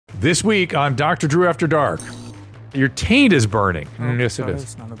This week on Dr. Drew After Dark, your taint is burning. Yes, it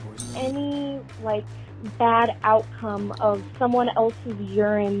is. Not a voice. Any, bad outcome of someone else's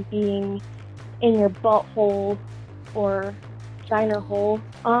urine being in your butthole or vagina hole.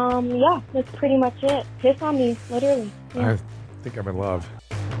 Yeah, that's pretty much it. Piss on me, literally. Yeah. I think I'm in love.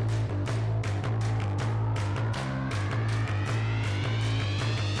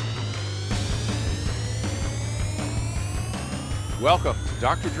 Welcome to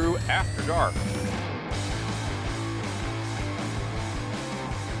Dr. Drew After Dark.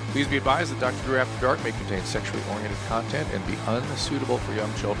 Please be advised that Dr. Drew After Dark may contain sexually oriented content and be unsuitable for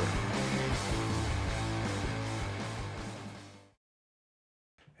young children.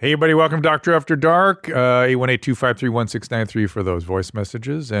 Hey, everybody, welcome to Dr. After Dark, 818-253-1693 for those voice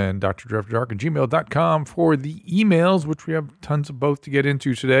messages, and Dr. Drew After Dark at gmail.com for the emails, which we have tons of both to get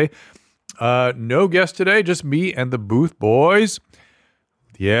into today. No guest today, just me and the booth boys.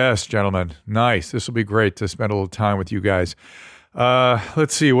 Yes, gentlemen. Nice. This will be great to spend a little time with you guys.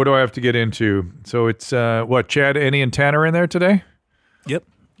 Let's see. What do I have to get into? So it's, Chad, Annie, and Tanner in there today? Yep.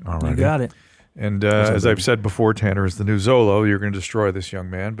 All right. You got it. And as I've said before, Tanner is the new Zolo. You're going to destroy this young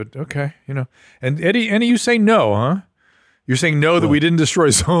man, but okay, And Eddie, you say no, huh? You're saying no that we didn't destroy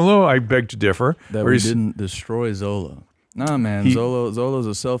Zolo? I beg to differ. That we didn't destroy Zolo. Nah, man. Zolo's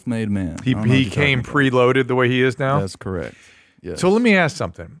a self-made man. He came preloaded the way he is now? That's correct. Yes. So let me ask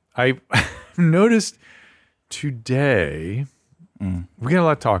something. I noticed today we got a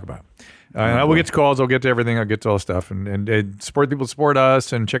lot to talk about. We'll get to calls. I'll get to everything. I'll get to all the stuff. And support people, support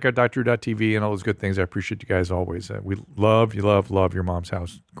us, and check out DrDrew.tv and all those good things. I appreciate you guys always. We love your mom's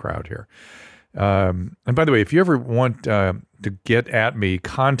house crowd here. And by the way, if you ever want to get at me,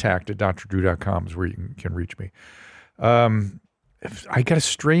 contact at drdrew.com is where you can reach me. I got a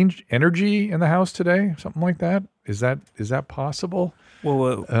strange energy in the house today, something like that. Is that possible?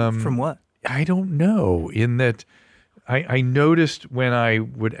 Well, from what? I don't know. In that, I noticed when I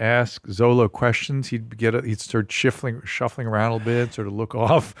would ask Zolo questions, he'd start shuffling around a little bit, sort of look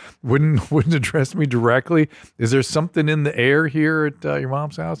off, wouldn't address me directly. Is there something in the air here at your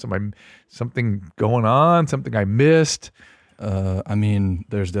mom's house? Something going on? Something I missed?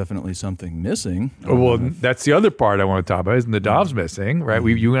 There's definitely something missing. Well, that's the other part I want to talk about. Is Nadav's missing, right?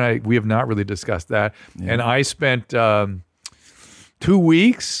 Mm-hmm. We have not really discussed that. Yeah. And I spent 2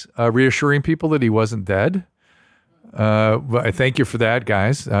 weeks reassuring people that he wasn't dead. But I thank you for that,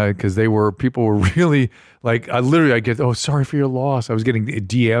 guys, because people were really like, I get, sorry for your loss. I was getting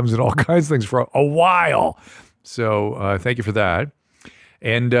DMs and all kinds of things for a while. So thank you for that.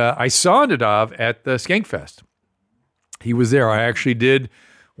 And I saw Nadav at the Skankfest. He was there. I actually did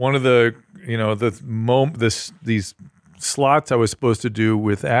one of the, these slots I was supposed to do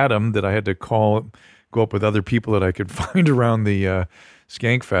with Adam that I had to go up with other people that I could find around the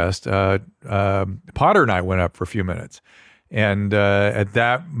Skankfest. Potter and I went up for a few minutes. And at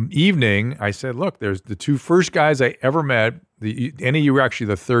that evening, I said, look, there's the two first guys I ever met. You were actually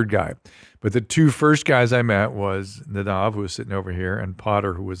the third guy. But the two first guys I met was Nadav, who was sitting over here, and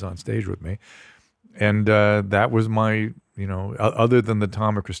Potter, who was on stage with me. And that was my, other than the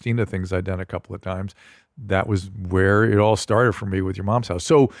Tom and Christina things I'd done a couple of times, that was where it all started for me with your mom's house.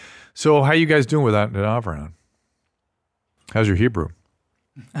 So how you guys doing without Nadav around? How's your Hebrew?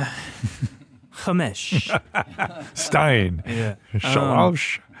 Chamesh. Stein. Yeah.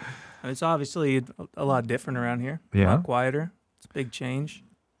 Shalosh. It's obviously a lot different around here. Yeah. A lot quieter. It's a big change.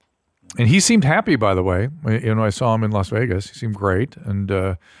 And he seemed happy, by the way. I saw him in Las Vegas. He seemed great.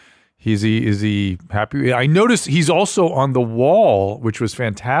 And is he happy? I noticed he's also on the wall, which was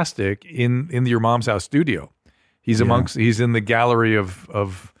fantastic, in your mom's house studio. He's in the gallery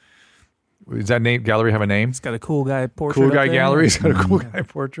of does that gallery have a name? It's got a cool guy portrait. Cool guy gallery. It's got a cool guy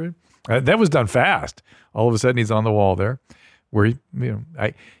portrait. That was done fast. All of a sudden, he's on the wall there, where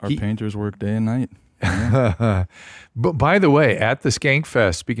our painters work day and night. Yeah. But by the way, at the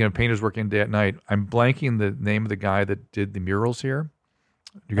Skankfest, speaking of painters working day and night, I'm blanking the name of the guy that did the murals here.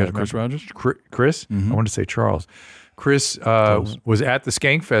 You guys Chris Rogers? Chris? Mm-hmm. I wanted to say Charles. Chris was at the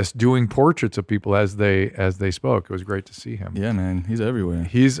Skankfest doing portraits of people as they spoke. It was great to see him. Yeah, man. He's everywhere.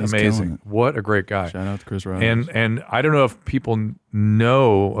 He's amazing. What a great guy. Shout out to Chris Rogers. And I don't know if people do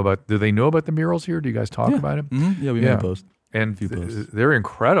they know about the murals here? Do you guys talk about it? Mm-hmm. Yeah, we made a post. And they're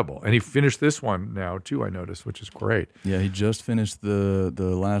incredible. And he finished this one now, too, I noticed, which is great. Yeah, he just finished the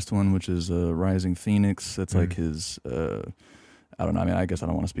last one, which is Rising Phoenix. That's like his... I don't know. I mean, I guess I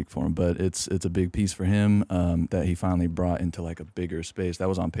don't want to speak for him, but it's a big piece for him that he finally brought into like a bigger space. That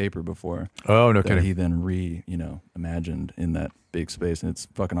was on paper before. Oh, no kidding. He then imagined in that big space, and it's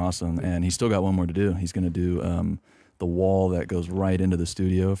fucking awesome. And he's still got one more to do. He's going to do the wall that goes right into the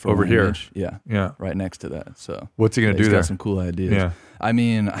studio for Over here. image. Yeah, Yeah. right next to that. So What's he going to do he's there? got some cool ideas. Yeah. I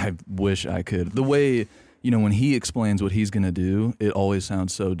mean, I wish I could. The way, when he explains what he's going to do, it always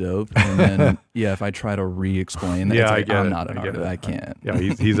sounds so dope. And then, if I try to re-explain that, Yeah, it's I like, get I'm it. not an I get artist. it. I can't. Yeah,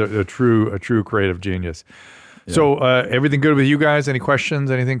 he's a true creative genius. Yeah. So everything good with you guys? Any questions?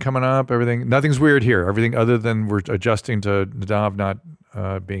 Anything coming up? Everything? Nothing's weird here. Everything other than we're adjusting to Nadav not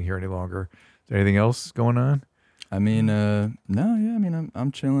being here any longer. Is there anything else going on? I mean, no, yeah. I mean,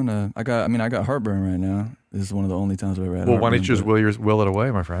 I'm chilling. I got heartburn right now. This is one of the only times I've ever had. Well, why don't you heartburn, just will it away,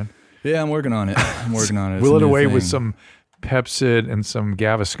 my friend? Yeah, I'm working on it. It's Will a it new away with thing. some Pepsid and some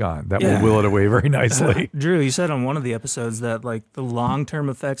Gaviscon. That Yeah. will will it away very nicely. Drew, you said on one of the episodes that like the long-term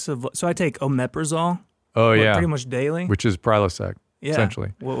effects of so I take omeprazole Oh yeah, pretty much daily. which is Prilosec, Yeah.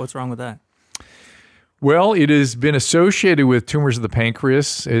 essentially. What's wrong with that? Well, it has been associated with tumors of the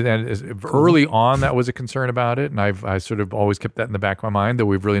pancreas, and early on that was a concern about it, and I sort of always kept that in the back of my mind, though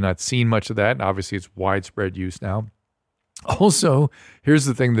we've really not seen much of that, and obviously it's widespread use now. Also, here's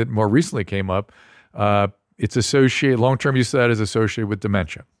the thing that more recently came up. It's associated, long-term use of that is associated with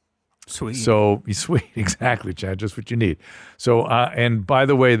dementia. Sweet. So, sweet, exactly, Chad, just what you need. So, and by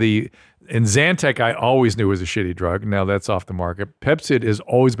the way, and Zantac I always knew was a shitty drug. Now that's off the market. Pepsid has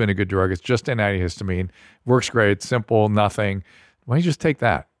always been a good drug. It's just an antihistamine. Works great, simple, nothing. Why don't you just take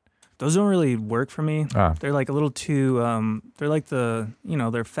that? Those don't really work for me. Ah. They're like a little too. They're like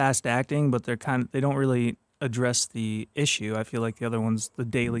they're fast acting, but they don't really address the issue. I feel like the other ones, the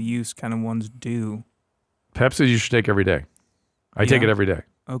daily use kind of ones, do. Pepsid you should take every day. I take Yeah. it every day.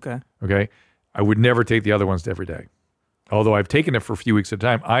 Okay. Okay? I would never take the other ones every day. Although I've taken it for a few weeks at a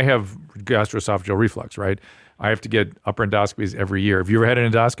time. I have gastroesophageal reflux, right? I have to get upper endoscopies every year. Have you ever had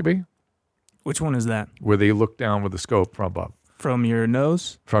an endoscopy? Which one is that? Where they look down with a scope from above, From your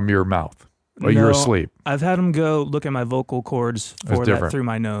nose? from your mouth. Or you're No, asleep. I've had them go look at my vocal cords That's for that different. through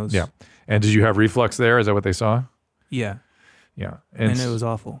my nose. Yeah. And did you have reflux there? Is that what they saw? Yeah. Yeah. And it was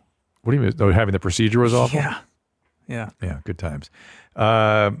awful. What do you mean? Oh, having the procedure was awful? Yeah. Yeah. Yeah, good times.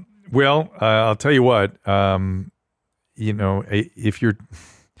 I'll tell you what, if you're,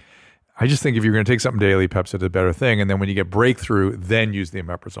 I just think if you're going to take something daily, Pepsid is a better thing. And then when you get breakthrough, then use the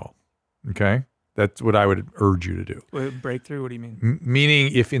omeprazole. Okay? That's what I would urge you to do. Wait, breakthrough? What do you mean?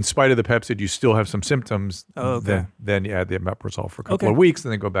 Meaning if in spite of the Pepsid, you still have some symptoms, Oh, okay. then you add the omeprazole for a couple Okay. of weeks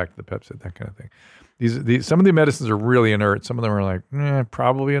and then go back to the Pepsid, that kind of thing. These some of the medicines are really inert. Some of them are like,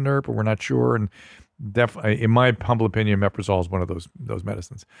 probably inert, but we're not sure. And definitely, in my humble opinion, omeprazole is one of those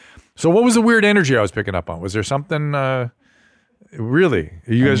medicines. So what was the weird energy I was picking up on? Was there something, really?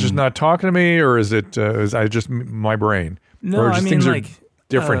 Are you guys just not talking to me, or is it, is I just my brain? No, or just I mean, things like, are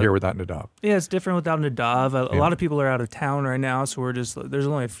different here without Nadav? yeah, it's different without Nadav. A Yeah. lot of people are out of town right now, so there's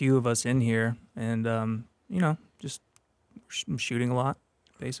only a few of us in here, and, just shooting a lot,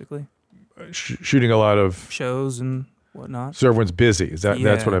 basically. Shooting a lot of, Shows and whatnot. so everyone's busy. Is that's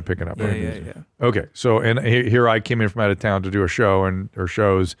Yeah. what I'm picking up? Yeah, Very yeah, busy. yeah. Okay, so and here I came in from out of town to do a show or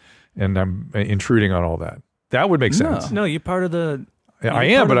shows, and I'm intruding on all that. That would make sense. No, you're part of the... Yeah, I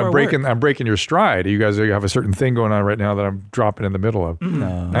you're am, part but of I'm our breaking your stride. You guys have a certain thing going on right now that I'm dropping in the middle of.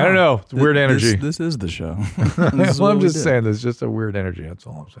 No. I don't know. It's weird energy. This is the show. Well, I'm just saying, there's just a weird energy. That's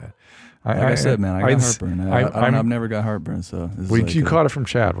all I'm saying. Like I said, man, I got heartburn. I'm- I've never got heartburn, so this is Well, like you caught it from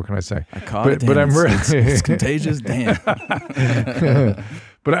Chad. What can I say? I caught but- it. but damn, I'm re- it's contagious. Damn.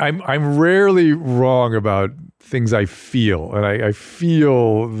 But I'm rarely wrong about things I feel, and I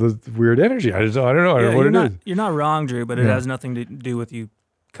feel the weird energy. I don't know. I don't know what it is. You're not wrong, Drew, but it Yeah. has nothing to do with you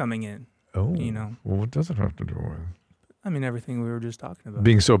coming in. Oh, You know. Well, what does it have to do with I mean, everything we were just talking about.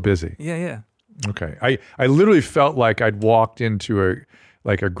 being so busy? Yeah, yeah. Okay. I literally felt like I'd walked into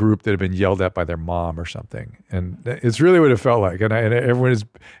a group that had been yelled at by their mom or something. And it's really what it felt like. And everyone is,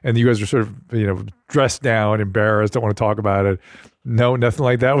 and you guys are sort of, dressed down, embarrassed, don't want to talk about it. No, nothing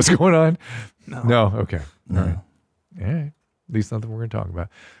like that was going on. No. Okay. All right. All right. At least nothing we're going to talk about.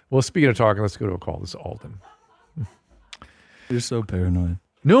 Well, speaking of talking, let's go to a call. This is Alden. You're so paranoid.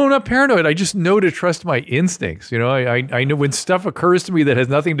 No, I'm not paranoid. I just know to trust my instincts. I know when stuff occurs to me that has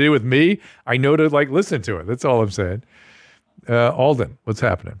nothing to do with me, I know to listen to it. That's all I'm saying. Alden, what's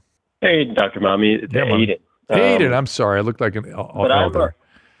happening? Hey, Dr. Mommy. It's Mommy. Aiden. Aiden, I'm sorry. I looked like an elder.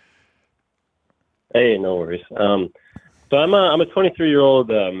 Hey, no worries. So I'm a 23-year-old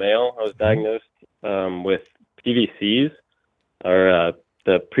male. I was diagnosed with PVCs, or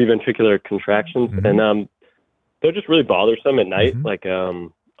the preventricular contractions, and they're just really bothersome at night. Like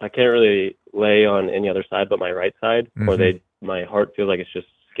I can't really lay on any other side but my right side, or my heart feels like it's just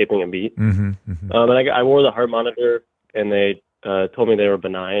skipping a beat. And I wore the heart monitor, and they told me they were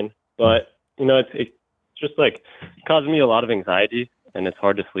benign, but it's just like causing me a lot of anxiety, and it's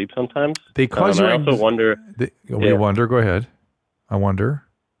hard to sleep sometimes. They cause you. I also wonder. We wonder. Go ahead. I wonder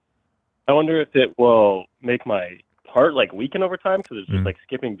if it will make my heart like weaken over time because it's just like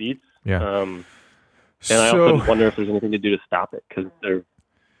skipping beats. Yeah. And I also wonder if there's anything to do to stop it because they're.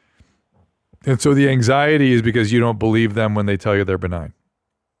 And so the anxiety is because you don't believe them when they tell you they're benign.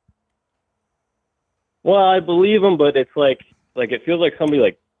 Well, I believe them, but it's like it feels like somebody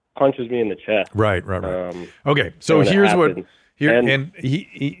like punches me in the chest. Right. Okay, so here's what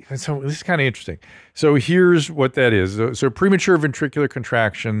so this is kind of interesting. So here's what that is. So premature ventricular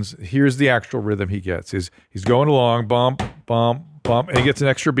contractions. Here's the actual rhythm he gets. He's going along, bump, bump, bump, and he gets an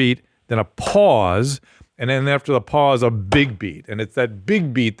extra beat, then a pause. And then after the pause, a big beat. And it's that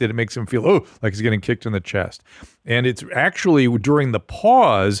big beat that it makes him feel, like he's getting kicked in the chest. And it's actually during the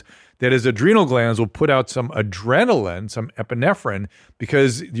pause that his adrenal glands will put out some adrenaline, some epinephrine,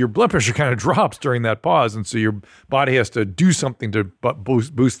 because your blood pressure kind of drops during that pause. And so your body has to do something to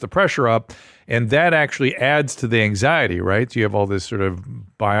boost the pressure up. And that actually adds to the anxiety, right? So you have all this sort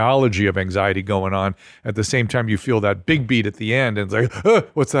of biology of anxiety going on. At the same time, you feel that big beat at the end. And it's like,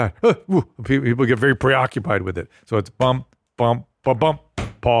 what's that? People get very preoccupied with it. So it's bump, bump, bump, bump,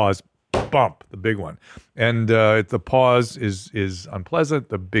 pause, bump, the big one. And the pause is unpleasant.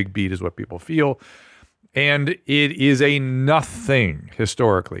 The big beat is what people feel. And it is a nothing,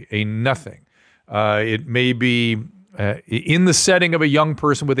 historically, a nothing. It may be in the setting of a young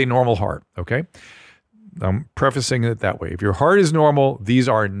person with a normal heart, okay? I'm prefacing it that way. If your heart is normal, these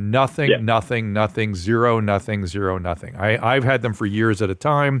are nothing, nothing, zero, nothing. I've had them for years at a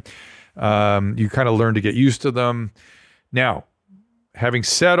time. You kind of learn to get used to them. Now, having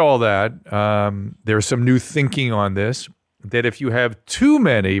said all that, there's some new thinking on this, that if you have too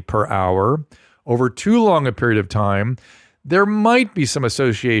many per hour over too long a period of time, there might be some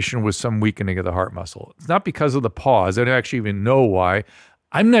association with some weakening of the heart muscle. It's not because of the pause. I don't actually even know why.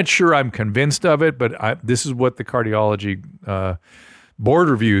 I'm not sure I'm convinced of it, but this is what the cardiology board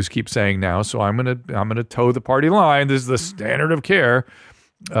reviews keep saying now. So I'm gonna toe the party line. This is the standard of care.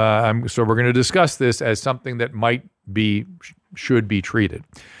 So we're going to discuss this as something that should be treated.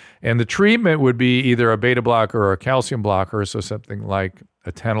 And the treatment would be either a beta blocker or a calcium blocker, so something like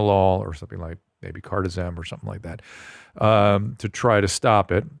atenolol or something like maybe cardizem or something like that, to try to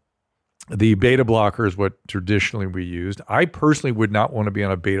stop it. The beta blocker is what traditionally we used. I personally would not want to be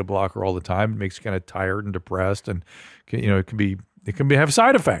on a beta blocker all the time. It makes you kind of tired and depressed, and it can have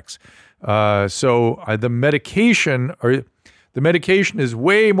side effects. So the medication is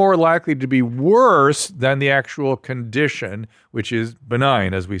way more likely to be worse than the actual condition, which is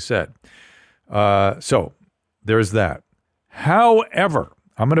benign, as we said. So there's that. However,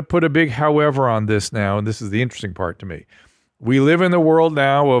 I'm going to put a big however on this now, and this is the interesting part to me. We live in the world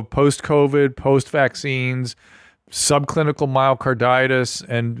now of post-COVID, post-vaccines, subclinical myocarditis,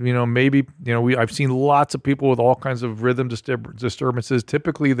 and I've seen lots of people with all kinds of rhythm disturbances.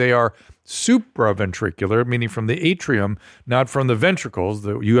 Typically, they are supraventricular, meaning from the atrium, not from the ventricles.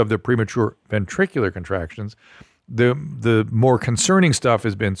 You have the premature ventricular contractions. The more concerning stuff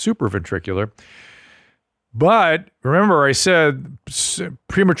has been supraventricular. But remember, I said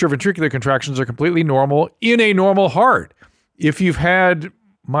premature ventricular contractions are completely normal in a normal heart. If you've had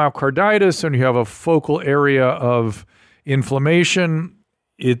myocarditis and you have a focal area of inflammation,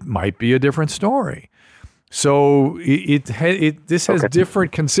 it might be a different story. So this has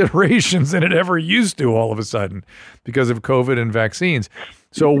different considerations than it ever used to all of a sudden because of COVID and vaccines.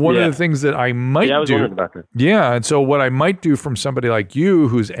 So one of the things that I might do, wondering about that. And so what I might do from somebody like you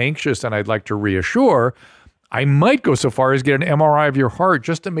who's anxious and I'd like to reassure, I might go so far as get an MRI of your heart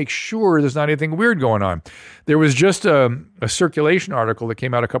just to make sure there's not anything weird going on. There was just a circulation article that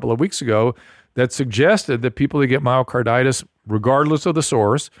came out a couple of weeks ago that suggested that people that get myocarditis, regardless of the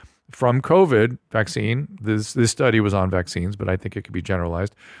source, from COVID vaccine, this study was on vaccines, but I think it could be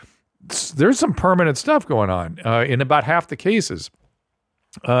generalized. There's some permanent stuff going on in about half the cases.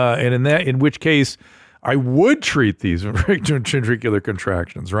 And in which case, I would treat these ventricular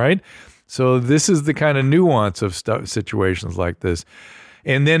contractions, right? So this is the kind of nuance of situations like this.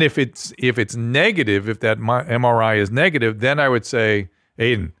 And then if it's negative, if that MRI is negative, then I would say,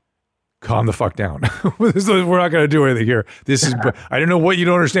 Aiden, calm the fuck down. We're not going to do anything here. I don't know what you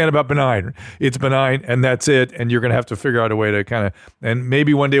don't understand about benign. It's benign and that's it. And you're going to have to figure out a way to and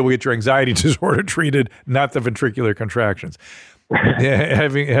maybe one day we'll get your anxiety disorder treated, not the ventricular contractions.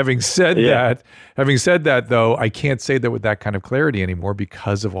 Having said that, though, I can't say that with that kind of clarity anymore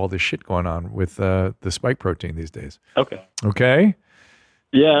because of all this shit going on with the spike protein these days. Okay.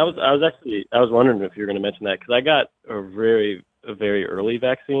 Yeah, I was wondering if you were going to mention that because I got a very a very early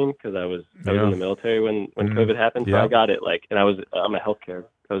vaccine because I was Yeah. in the military when COVID happened. So Yeah. I got it and I'm a healthcare.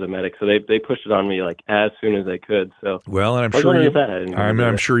 I was a medic, so they pushed it on me as soon as they could. So Well, and I was wondering if that had anything to do with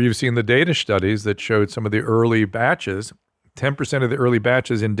I'm it. sure you've seen the data studies that showed some of the early batches. 10% of the early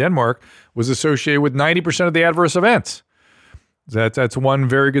batches in Denmark was associated with 90% of the adverse events. That's one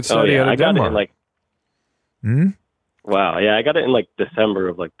very good study out of I got Denmark. it in wow, yeah, I got it in December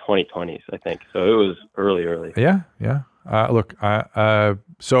of 2020, I think. So it was early. Yeah. Look,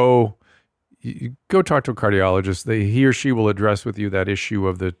 so you go talk to a cardiologist. He or she will address with you that issue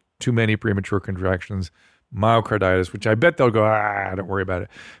of the too many premature contractions, myocarditis, which I bet they'll go, don't worry about it.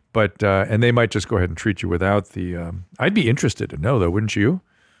 But and they might just go ahead and treat you without the. I'd be interested to know, though, wouldn't you?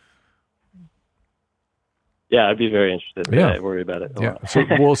 Yeah, I'd be very interested. Yeah. I worry about it a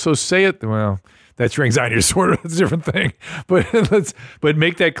lot. So say it. Well, that's your anxiety disorder. That's a different thing. But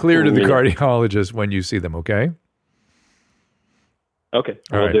make that clear to the cardiologist when you see them. Okay. Okay,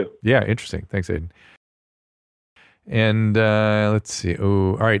 All will right. do. Yeah, interesting. Thanks, Aiden. And let's see.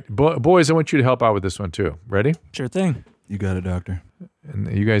 Oh, all right, boys, I want you to help out with this one too. Ready? Sure thing. You got it, doctor.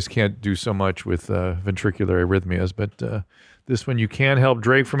 And you guys can't do so much with ventricular arrhythmias, but this one you can help.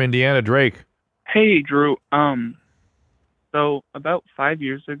 Drake from Indiana. Drake. Hey, Drew. So about 5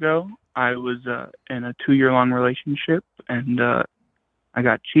 years ago, I was in a 2-year-long relationship, and I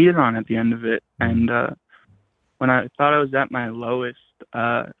got cheated on at the end of it. And when I thought I was at my lowest,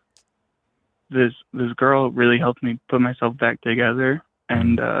 this girl really helped me put myself back together,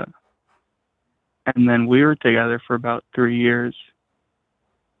 and then we were together for about 3 years,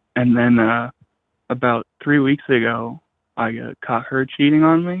 and then about 3 weeks ago, I caught her cheating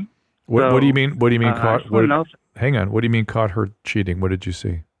on me. What do you mean? What do you mean caught? Hang on. What do you mean caught her cheating? What did you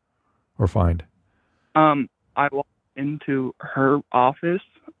see or find? I walked into her office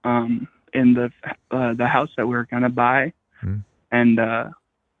in the house that we were gonna buy, and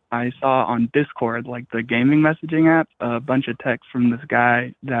I saw on Discord, the gaming messaging app, a bunch of texts from this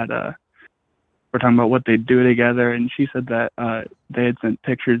guy that were talking about what they'd do together, and she said that they had sent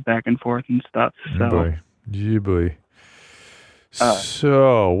pictures back and forth and stuff. So, boy.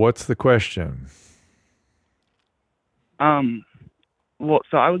 So, what's the question? Well,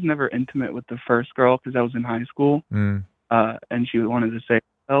 so I was never intimate with the first girl because I was in high school, and she wanted to save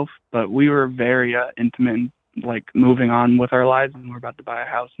herself. But we were very intimate, and, moving on with our lives, and we're about to buy a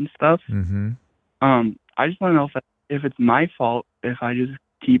house and stuff. Mm-hmm. I just want to know if it's my fault if I just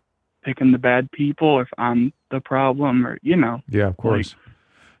keep picking the bad people, or if I'm the problem, or Yeah, of course.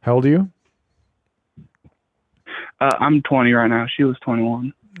 How old are you? I'm 20 right now. She was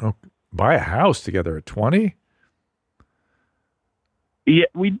 21. Oh, buy a house together at 20? Yeah,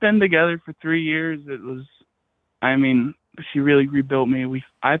 we'd been together for 3 years. She really rebuilt me.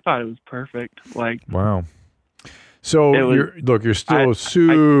 I thought it was perfect. Wow. So you're still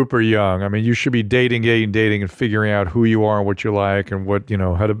super young. I mean, you should be dating and figuring out who you are and what you like and what,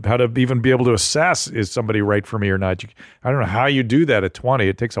 how to even be able to assess, is somebody right for me or not. I don't know how you do that at 20.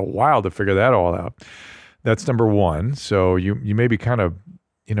 It takes a while to figure that all out. That's number one. So you may be kind of,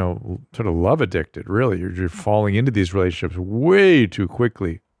 sort of love addicted, really. You're falling into these relationships way too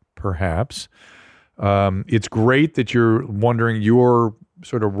quickly, perhaps. It's great that you're wondering your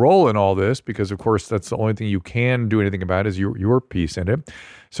sort of role in all this, because of course that's the only thing you can do anything about is your piece in it.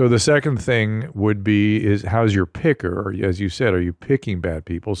 So the second thing would be is how's your picker? Or, as you said, are you picking bad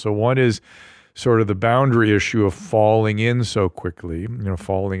people? So one is sort of the boundary issue of falling in so quickly,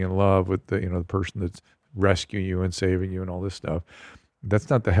 falling in love with the person that's rescuing you and saving you and all this stuff. That's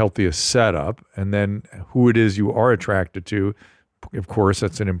not the healthiest setup. And then who it is you are attracted to, of course,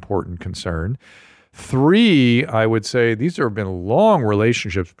 that's an important concern. 3, I would say these have been long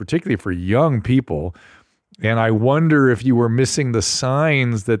relationships, particularly for young people. And I wonder if you were missing the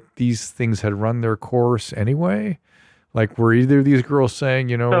signs that these things had run their course anyway. Were either of these girls saying,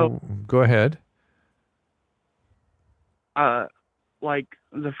 go ahead? The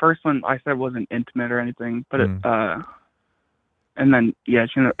first one I said wasn't intimate or anything, but and then,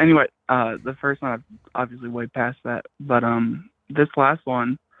 anyway, the first one, I've obviously way past that. But this last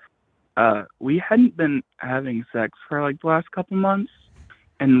one, we hadn't been having sex for the last couple months,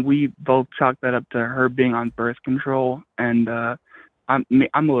 and we both chalked that up to her being on birth control, and I'm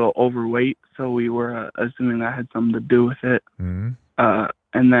a little overweight, so we were assuming that had something to do with it. Mm-hmm.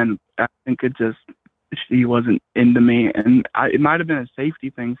 And then I think she wasn't into me, and it might have been a safety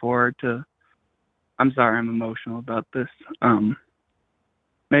thing for her to. I'm sorry, I'm emotional about this.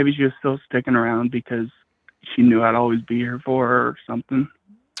 Maybe she was still sticking around because she knew I'd always be here for her or something.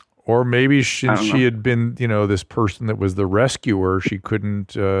 Or maybe I she don't know. had been, this person that was the rescuer. She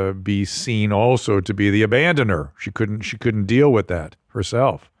couldn't be seen also to be the abandoner. She couldn't deal with that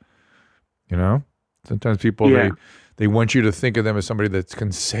herself. Sometimes people they want you to think of them as somebody that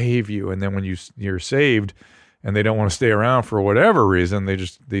can save you, and then when you're saved, and they don't want to stay around for whatever reason,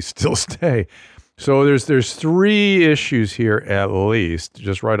 they still stay. So there's 3 issues here at least,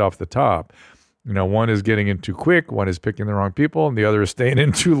 just right off the top. One is getting in too quick, one is picking the wrong people, and the other is staying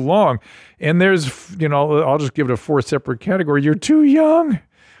in too long. And there's, I'll just give it a 4 separate category. You're too young.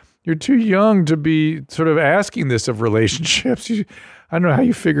 You're too young to be sort of asking this of relationships. I don't know how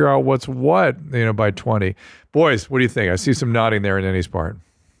you figure out what's what, by 20. Boys, what do you think? I see some nodding there in Annie's part.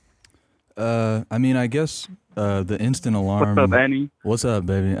 I guess the instant alarm. What's up, Annie? What's up,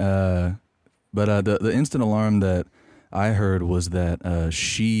 baby? But the instant alarm that I heard was that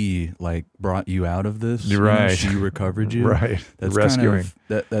she brought you out of this. Right. She recovered you. Right. That's rescuing.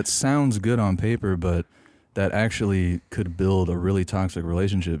 That sounds good on paper, but that actually could build a really toxic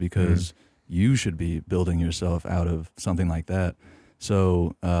relationship because you should be building yourself out of something like that.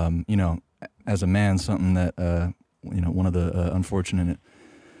 So, as a man, something that, one of the unfortunate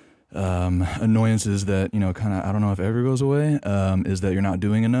annoyances that, kind of, I don't know if it ever goes away, is that you're not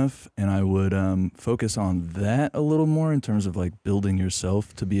doing enough. And I would focus on that a little more in terms of building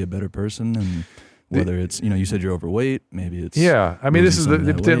yourself to be a better person. And whether it's, you said you're overweight, maybe it's. Yeah. I mean, this is losing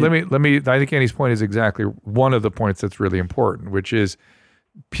some of that weight. let me, I think Annie's point is exactly one of the points that's really important, which is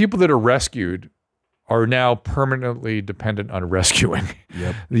people that are rescued are now permanently dependent on rescuing.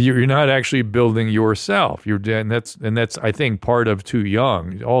 Yep. You're not actually building yourself. And that's I think part of too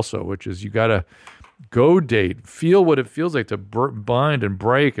young also, which is you got to go date, feel what it feels like to bind and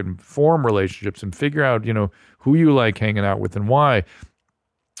break and form relationships and figure out, who you like hanging out with and why.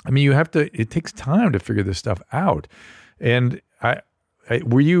 I mean, it takes time to figure this stuff out. And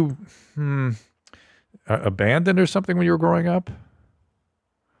were you abandoned or something when you were growing up?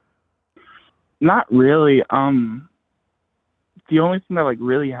 Not really. The only thing that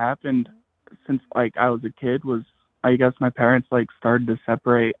really happened since I was a kid was I guess my parents started to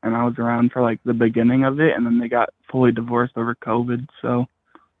separate, and I was around for the beginning of it, and then they got fully divorced over COVID. So,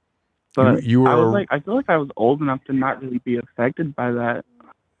 but you were, I was I feel like I was old enough to not really be affected by that.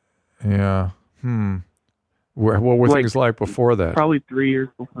 Yeah. What were things like before that? Probably 3 years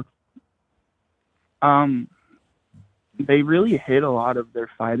before. They really hid a lot of their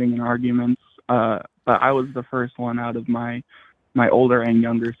fighting and arguments. But I was the first one out of my older and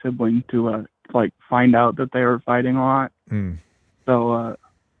younger sibling to find out that they were fighting a lot. So,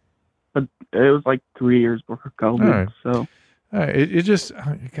 but it was 3 years before COVID. All right. So, it just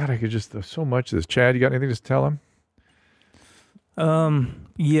God, I could just there's so much of this. Chad, you got anything to tell him?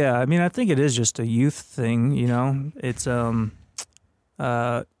 Yeah, I mean, I think it is just a youth thing. It's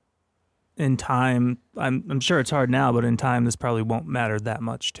in time, I'm sure it's hard now, but in time, this probably won't matter that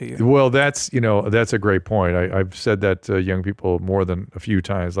much to you. Well, that's a great point. I've said that to young people more than a few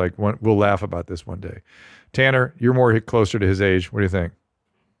times. We'll laugh about this one day. Tanner, you're more closer to his age. What do you think?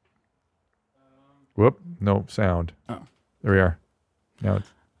 Whoop, no sound. Oh. There we are. Now it's,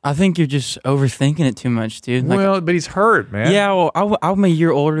 I think you're just overthinking it too much, dude. but he's hurt, man. Yeah, well, I'm a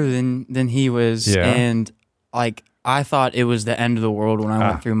year older than he was, Yeah. and I thought it was the end of the world when I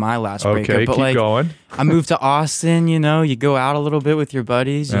went through my last Okay, breakup. But keep going. I moved to Austin, you go out a little bit with your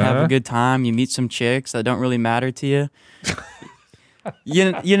buddies, you have Uh-huh. a good time, you meet some chicks that don't really matter to you.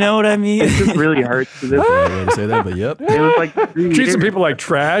 You know what I mean? it just really hurts to this. I way to say that, but yep. It was 3 Treat years. some people like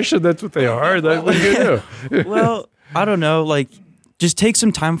trash, and that's what they are. What are you gonna do? Well, I don't know, just take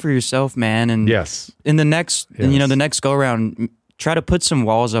some time for yourself, man, and Yes. in the next, Yes. the next go around, try to put some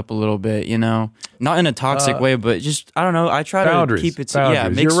walls up a little bit, not in a toxic way, but just, I don't know. I try Boundaries. to keep it,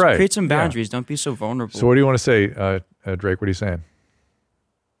 Boundaries. You're right. create some Yeah. boundaries. Don't be so vulnerable. So what do you want to say, Drake? What are you saying?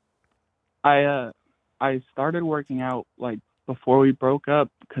 I started working out before we broke up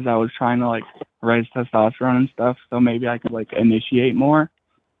because I was trying to raise testosterone and stuff, so maybe I could initiate more.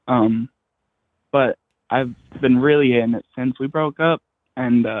 But I've been really in it since we broke up,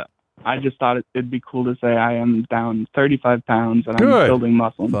 and I just thought it'd be cool to say I am down 35 pounds and Good. I'm building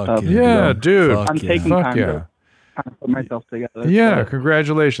muscle and Fuck stuff. Yeah, dude. Fuck I'm yeah. taking Fuck time yeah. to kind of put myself together. Yeah, So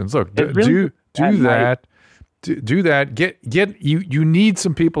congratulations. Look, It really do at that. Do that. Get you need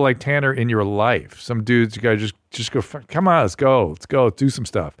some people like Tanner in your life. Some dudes you gotta just go. Come on, let's go. Let's do some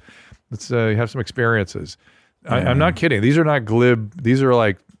stuff. Let's have some experiences. I'm not kidding. These are not glib. These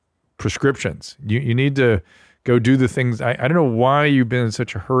are prescriptions. You need to go do the things. I don't know why you've been in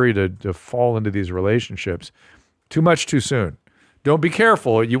such a hurry to fall into these relationships. Too much too soon. Don't be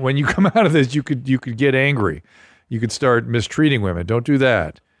careful. When you come out of this, you could get angry. You could start mistreating women. Don't do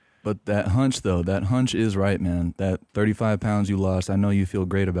that. But that hunch, though, that hunch is right, man. That 35 pounds you lost, I know you feel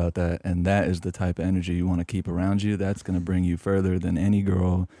great about that, and that is the type of energy you want to keep around you. That's going to bring you further than any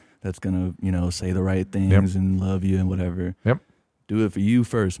girl that's going to, say the right things and love you and whatever. Yep. Do it for you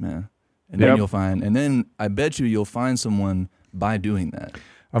first, man. And then and then I bet you'll find someone by doing that.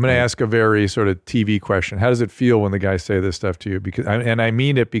 I'm going to ask a very sort of TV question. How does it feel when the guys say this stuff to you? Because, and I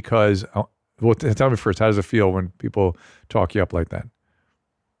mean it because, well, tell me first, how does it feel when people talk you up like that?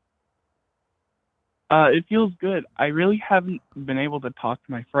 It feels good. I really haven't been able to talk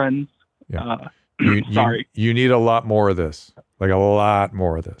to my friends. Yeah. Sorry. You need a lot more of this, like a lot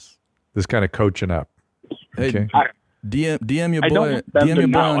more of this kind of coaching up. Okay. Hey, DM your boy. DM your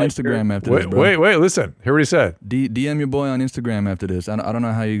boy on Instagram after this, bro. Wait, listen. Hear what he said. DM your boy on Instagram after this. I don't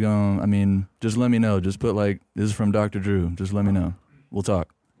know how you going. I mean, just let me know. Just put like, this is from Dr. Drew. Just let me know. We'll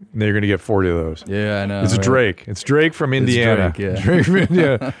talk. Now you're going to get 40 of those. Yeah, I know. It's right? Drake. It's Drake from Indiana. Drake, yeah. Drake from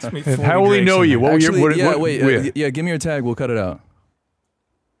Indiana. And how will he know you? What Actually, were your, wait. Give me your tag. We'll cut it out.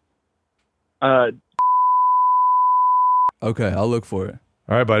 Okay, I'll look for it.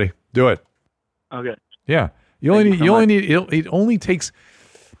 All right, buddy. Do it. Okay. Yeah. You only need it only takes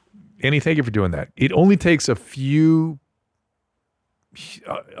Annie, thank you for doing that. It only takes a few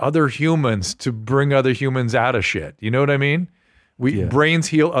other humans to bring other humans out of shit. You know what I mean? Brains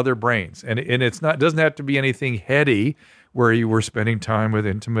heal other brains. And it's not doesn't have to be anything heady where you were spending time with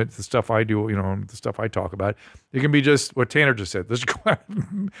the stuff I do, the stuff I talk about. It can be just what Tanner just said. Let's go out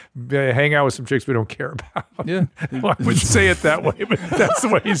and hang out with some chicks we don't care about. Yeah. Well, I wouldn't say it that way, but that's the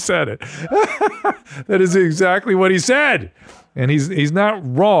way he said it. That is exactly what he said. And he's not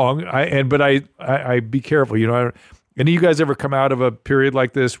wrong. But I be careful. Any of you guys ever come out of a period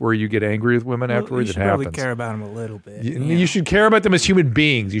like this where you get angry with women afterwards? You should probably care about them a little bit. You should care about them as human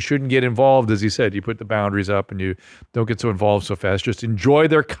beings. You shouldn't get involved, as he said. You put the boundaries up and you don't get so involved so fast. Just enjoy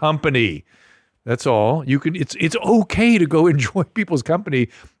their company. That's all. It's okay to go enjoy people's company.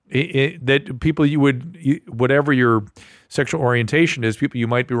 That people whatever your sexual orientation is, people you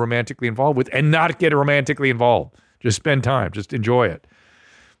might be romantically involved with, and not get romantically involved. Just spend time. Just enjoy it.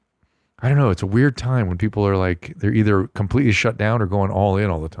 I don't know. It's a weird time when people are like, they're either completely shut down or going all in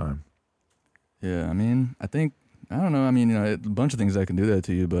all the time. Yeah, I mean, I don't know. I mean, a bunch of things that can do that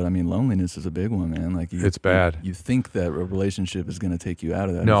to you, but I mean, loneliness is a big one, man. Like, it's bad. You think that a relationship is going to take you out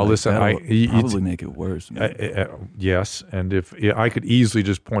of that. No, listen, probably make it worse. Yes, and if I could easily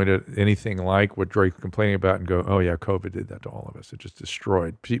just point at anything like what Drake's complaining about and go, oh yeah, COVID did that to all of us. It just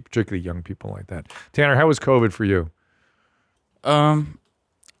destroyed, particularly young people like that. Tanner, how was COVID for you?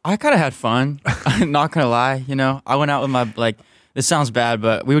 I kind of had fun. I'm not going to lie. I went out with my, this sounds bad,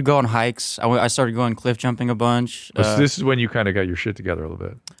 but we would go on hikes. I started going cliff jumping a bunch. So this is when you kind of got your shit together a little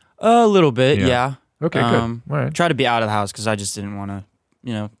bit. A little bit, yeah. Okay, good. All right. Try to be out of the house because I just didn't want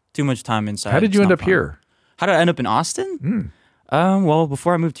to, too much time inside. How did you end up here? How did I end up in Austin? Well,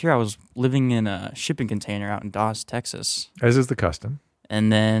 before I moved here, I was living in a shipping container out in Dawes, Texas. As is the custom. And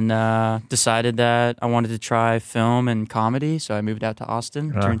then decided that I wanted to try film and comedy, so I moved out to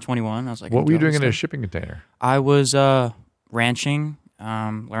Austin, turned 21. I was like, what were you doing in a shipping container? I was ranching,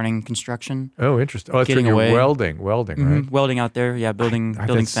 learning construction. Oh, interesting. Oh, that's getting away. Welding, right? Welding out there, yeah, building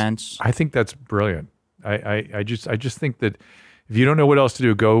fence. I think that's brilliant. I just think that if you don't know what else to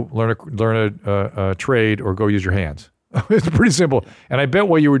do, go learn a trade or go use your hands. It's pretty simple. And I bet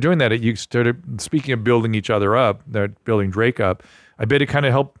while you were doing that, you started, speaking of building each other up, building Drake up, I bet it kind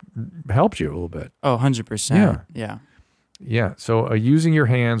of helped you a little bit. Oh, 100%. Yeah. Yeah. So using your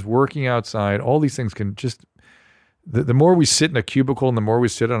hands, working outside, all these things can just, the more we sit in a cubicle and the more we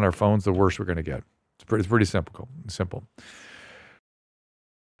sit on our phones, the worse we're going to get. It's pretty simple.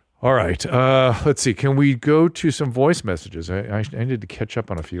 All right. Let's see. Can we go to some voice messages? I need to catch up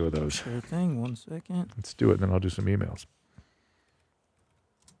on a few of those. Sure thing. 1 second. Let's do it, and then I'll do some emails.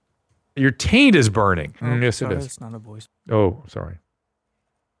 Your taint is burning. Yes, sorry, it is. It's not a voice. Oh, sorry.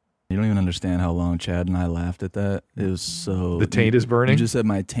 You don't even understand how long Chad and I laughed at that. It was so... The taint is burning? You just said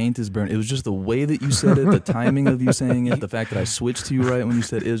my taint is burning. It was just the way that you said it, the timing of you saying it, the fact that I switched to you right when you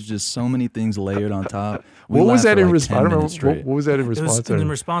said it. It was just so many things layered on top. What was that in response? I don't know. What was that in response? It was in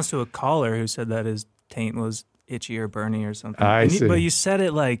response to a caller who said that his taint was itchy or burning or something. I see. But you said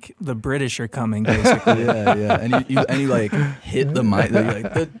it like the British are coming, basically. Yeah. And you like hit the mic. You're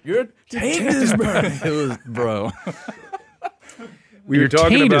like, your taint is burning. It was, bro. We were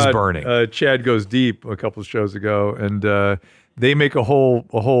talking about burning. Chad Goes Deep a couple of shows ago, and they make a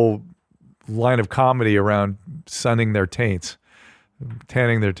whole line of comedy around tanning their taints.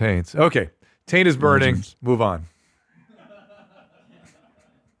 Okay, taint is burning. Legends. Move on.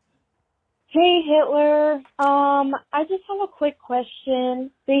 Hey, Hitler. I just have a quick question.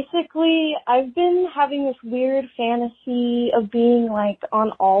 Basically, I've been having this weird fantasy of being, like,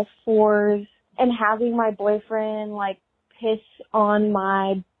 on all fours and having my boyfriend, like, piss on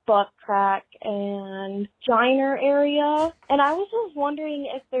my butt crack and vagina area. And I was just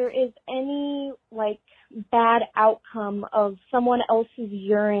wondering if there is any, like, bad outcome of someone else's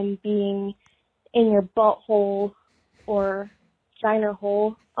urine being in your butthole or vagina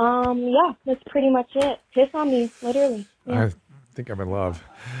hole. Yeah, that's pretty much it. Piss on me, literally. Yeah. I think I'm in love.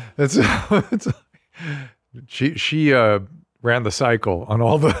 She ran the cycle on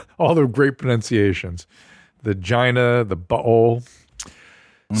all the great pronunciations. The gina, the butthole.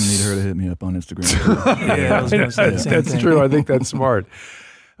 I'm gonna need her to hit me up on Instagram. Yeah, I was gonna say the same That's thing. true. I think that's smart.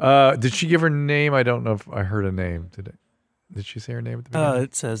 Did she give her name? I don't know if I heard a name. Did she say her name at the beginning?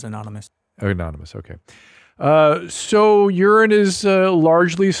 It says anonymous. Oh, anonymous. Okay. So urine is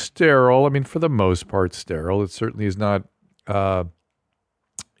largely sterile. I mean, for the most part, sterile. It certainly is not,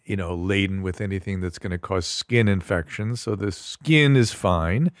 laden with anything that's going to cause skin infections. So the skin is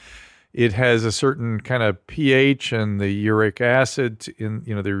fine. It has a certain kind of pH and the uric acid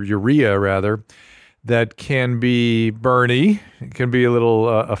the urea rather, that can be burny. It can be a little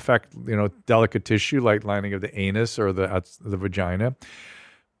affect, delicate tissue like lining of the anus or the vagina.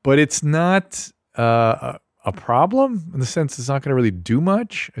 But it's not a problem in the sense it's not going to really do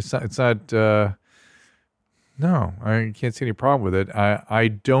much. It's not. No, I can't see any problem with it. I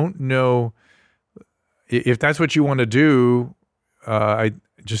don't know if that's what you want to do. I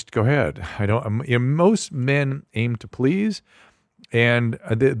just go ahead. I don't. Most men aim to please, and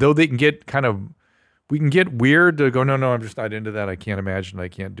though they can get we can get weird to go. No, I'm just not into that. I can't imagine. I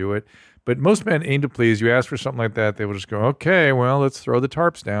can't do it. But most men aim to please. You ask for something like that, they will just go, okay, well, let's throw the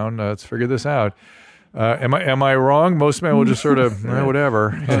tarps down. Let's figure this out. Am I wrong? Most men will just sort of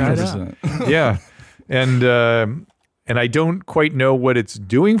whatever. 100%. Yeah, and I don't quite know what it's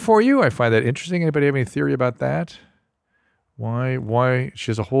doing for you. I find that interesting. Anybody have any theory about that? Why?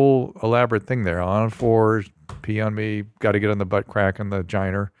 She has a whole elaborate thing there. On fours, pee on me. Got to get on the butt crack and the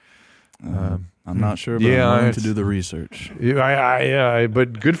giner. I'm not sure, but I'm willing to do the research. Yeah,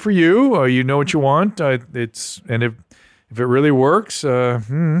 but good for you. You know what you want. And if it really works,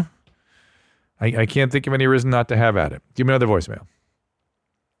 I can't think of any reason not to have at it. Give me another voicemail.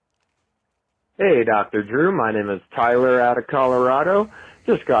 Hey, Dr. Drew. My name is Tyler out of Colorado.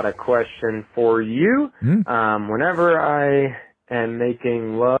 Just got a question for you. Whenever I am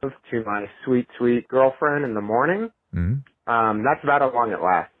making love to my sweet, sweet girlfriend in the morning, that's about how long it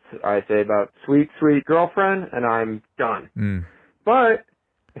lasts. I say about sweet, sweet girlfriend, and I'm done. But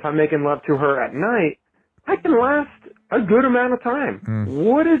if I'm making love to her at night, I can last a good amount of time.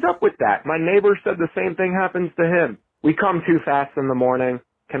 What is up with that? My neighbor said the same thing happens to him. We come too fast in the morning,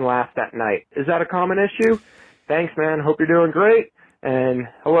 can last at night. Is that a common issue? Thanks, man. Hope you're doing great. And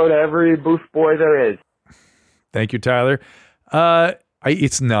hello to every booth boy there is. Thank you, Tyler.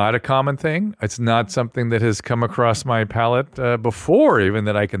 It's not a common thing. It's not something that has come across my palate before, even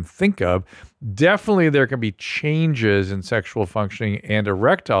that I can think of. Definitely there can be changes in sexual functioning and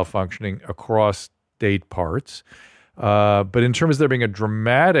erectile functioning across date parts. But in terms of there being a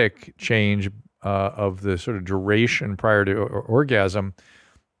dramatic change of the sort of duration prior to orgasm,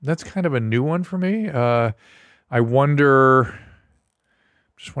 that's kind of a new one for me. I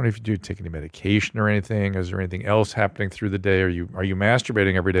just wonder if you do take any medication or anything. Is there anything else happening through the day? Are you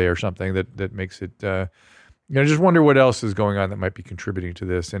masturbating every day or something that makes it? Just wonder what else is going on that might be contributing to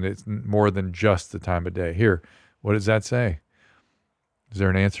this. And it's more than just the time of day. Here, what does that say? Is there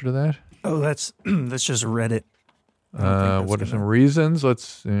an answer to that? Oh, that's just Reddit. What are some reasons?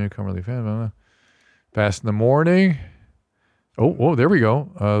 Let's come really fast. Fast in the morning. Oh, there we go.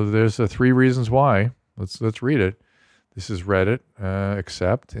 There's 3 reasons why. Let's read it. This is Reddit.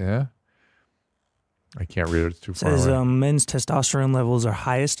 Accept, yeah. I can't read it. It's too far Says away. men's testosterone levels are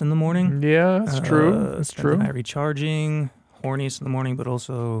highest in the morning. Yeah, that's true. That's true. Night recharging, horniest in the morning, but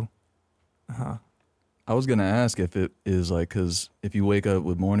also, I was gonna ask if it is like, because if you wake up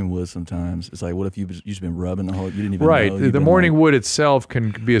with morning wood, sometimes it's like, what if you've just been rubbing the whole? You didn't even right. know. The morning wood itself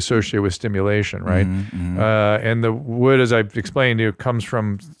can be associated with stimulation, right? And the wood, as I've explained, comes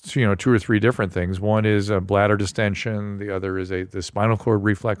from 2 or 3 different things. One is a bladder distension. The other is the spinal cord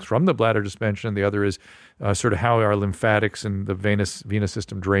reflex from the bladder distension. The other is sort of how our lymphatics and the venous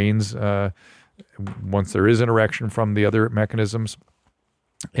system drains once there is an erection from the other mechanisms.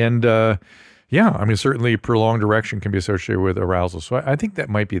 And yeah, I mean, certainly prolonged erection can be associated with arousal. So I think that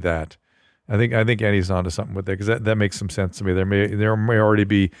might be that. I think Eddie's onto something with that because that makes some sense to me. There may already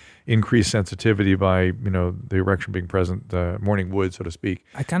be increased sensitivity by the erection being present, morning wood, so to speak.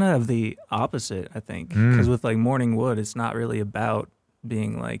 I kind of have the opposite, I think, because with like morning wood, it's not really about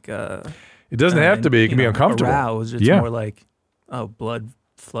being like it doesn't have to be. It can be uncomfortable. Aroused. It's more like blood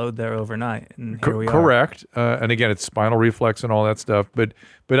flowed there overnight, and here we are. Correct. And again, it's spinal reflex and all that stuff. But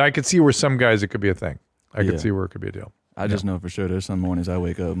I could see where some guys it could be a thing. I could see where it could be a deal. I just know for sure there's some mornings I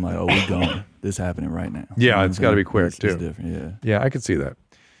wake up, I'm like, oh, we going. This happening right now. Yeah, it's got to be quick, too. It's different, yeah. Yeah, I could see that.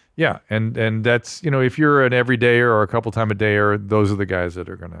 Yeah, and that's, if you're an everydayer or a couple time a dayer, those are the guys that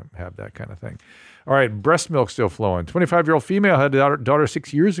are going to have that kind of thing. All right, breast milk still flowing. 25-year-old female had a daughter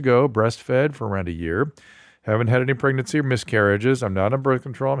 6 years ago, breastfed for around a year. Haven't had any pregnancy or miscarriages. I'm not on birth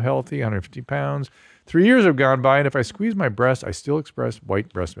control. I'm healthy, 150 pounds. 3 years have gone by, and if I squeeze my breast, I still express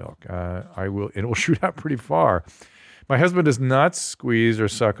white breast milk. It will shoot out pretty far. My husband does not squeeze or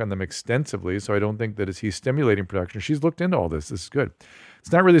suck on them extensively, so I don't think that he's stimulating production. She's looked into all this. This is good.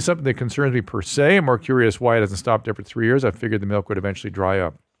 It's not really something that concerns me per se. I'm more curious why it hasn't stopped after 3 years. I figured the milk would eventually dry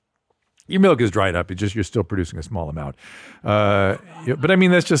up. Your milk is dried up. You're still producing a small amount. But I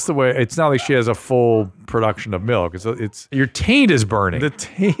mean, that's just the way. It's not like she has a full production of milk. It's your taint is burning. The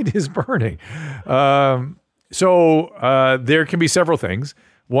taint is burning. So there can be several things.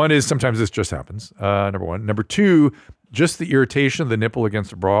 One is sometimes this just happens, number one. Number two, just the irritation of the nipple against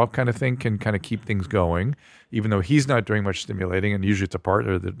the bra kind of thing can kind of keep things going, even though he's not doing much stimulating, and usually it's a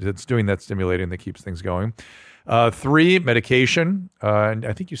partner that's doing that stimulating that keeps things going. 3, medication. And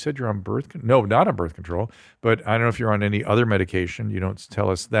I think you said you're on no, not on birth control, but I don't know if you're on any other medication. You don't tell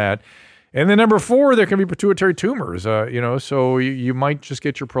us that. And then number 4, there can be pituitary tumors, so you might just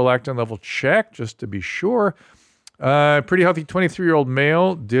get your prolactin level checked just to be sure. Pretty healthy 23-year-old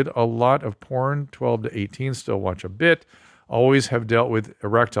male, did a lot of porn, 12 to 18, still watch a bit. Always have dealt with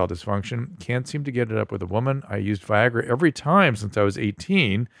erectile dysfunction. Can't seem to get it up with a woman. I used Viagra every time since I was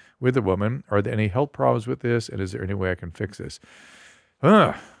 18 with a woman. Are there any health problems with this? And is there any way I can fix this?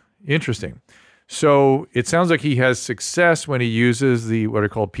 Interesting. So it sounds like he has success when he uses what are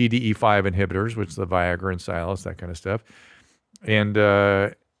called PDE5 inhibitors, which is the Viagra and Cialis, that kind of stuff. And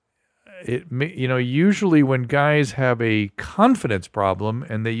usually when guys have a confidence problem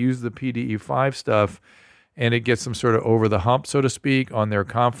and they use the PDE5 stuff and it gets them sort of over the hump, so to speak, on their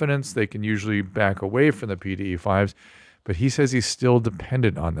confidence, they can usually back away from the PDE5s. But he says he's still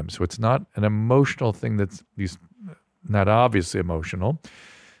dependent on them. So it's not an emotional thing he's not obviously emotional.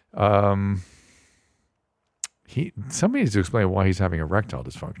 Somebody needs to explain why he's having erectile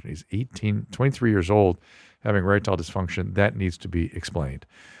dysfunction. He's 23 years old, having erectile dysfunction. That needs to be explained.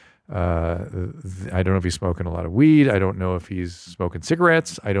 I don't know if he's smoking a lot of weed. I don't know if he's smoking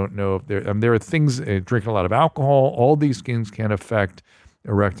cigarettes. I don't know if there are things, drinking a lot of alcohol. All these things can affect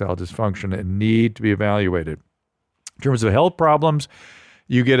erectile dysfunction and need to be evaluated. In terms of health problems,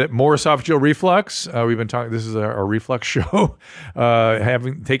 you get more esophageal reflux. We've been talking, this is our reflux show.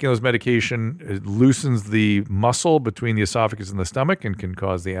 Taking those medication, it loosens the muscle between the esophagus and the stomach and can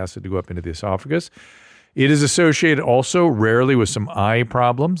cause the acid to go up into the esophagus. It is associated also rarely with some eye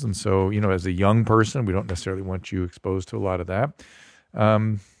problems. And so, as a young person, we don't necessarily want you exposed to a lot of that.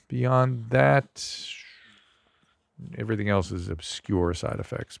 Beyond that, everything else is obscure side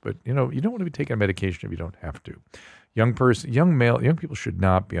effects. But, you don't want to be taking medication if you don't have to. Young people should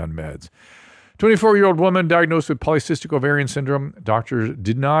not be on meds. 24-year-old woman diagnosed with polycystic ovarian syndrome. Doctors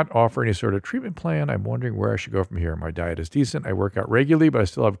did not offer any sort of treatment plan. I'm wondering where I should go from here. My diet is decent. I work out regularly, but I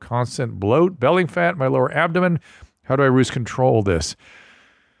still have constant bloat, belly fat in my lower abdomen. How do I control this?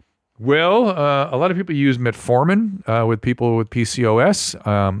 Well, a lot of people use metformin with people with PCOS.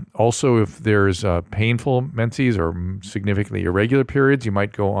 Also, if there's painful menses or significantly irregular periods, you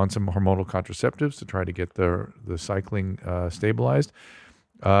might go on some hormonal contraceptives to try to get the cycling stabilized.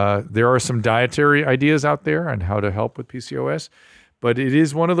 There are some dietary ideas out there on how to help with PCOS, but it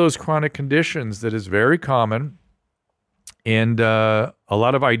is one of those chronic conditions that is very common and a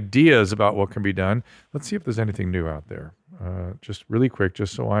lot of ideas about what can be done. Let's see if there's anything new out there. Just really quick,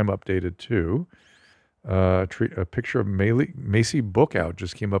 just so I'm updated too. A picture of Macy Bookout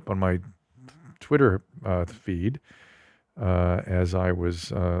just came up on my Twitter feed as I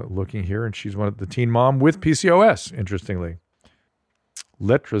was looking here, and she's the teen mom with PCOS, interestingly.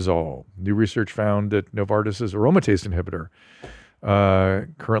 Letrozole. New research found that Novartis' aromatase inhibitor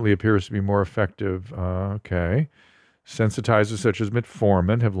currently appears to be more effective. Okay. Sensitizers such as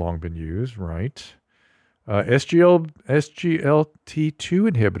metformin have long been used, right? SGLT2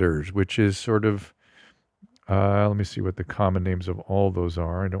 inhibitors, which is sort of, let me see what the common names of all those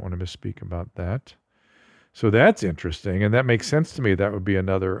are. I don't want to misspeak about that. So that's interesting, and that makes sense to me. That would be a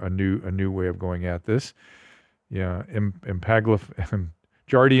new way of going at this. Yeah,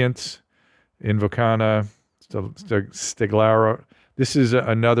 Jardiance, Invocana, Steglara. This is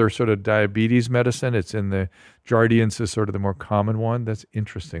another sort of diabetes medicine. It's in the Jardiance is sort of the more common one. That's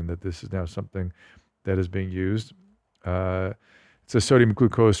interesting that this is now something that is being used. It's a sodium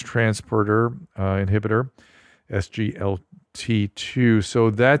glucose transporter inhibitor, SGLT2. So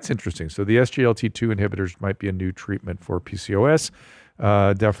that's interesting. So the SGLT2 inhibitors might be a new treatment for PCOS.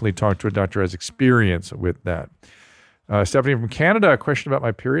 Definitely talk to a doctor who has experience with that. Stephanie from Canada, a question about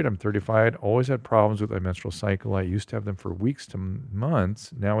my period. I'm 35. Always had problems with my menstrual cycle. I used to have them for weeks to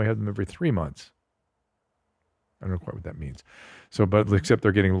months. Now I have them every 3 months. I don't know quite what that means. So, but except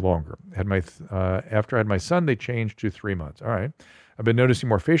they're getting longer. After I had my son, they changed to 3 months. All right. I've been noticing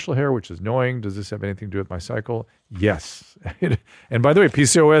more facial hair, which is annoying. Does this have anything to do with my cycle? Yes. And by the way,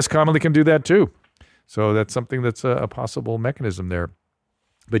 PCOS commonly can do that too. So that's something that's a possible mechanism there.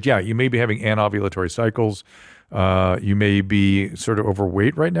 But yeah, you may be having anovulatory cycles. You may be sort of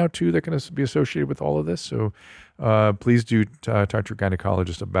overweight right now too. That can be associated with all of this. So please do talk to your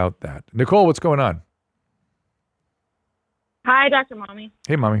gynecologist about that. Nicole, what's going on? Hi, Dr. Mommy.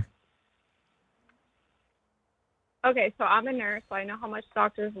 Hey, Mommy. Okay, so I'm a nurse, so I know how much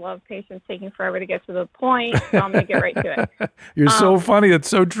doctors love patients taking forever to get to the point, so I'm going to get right to it. You're so funny. It's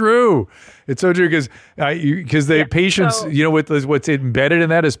so true. It's so true because patients, so, what's embedded in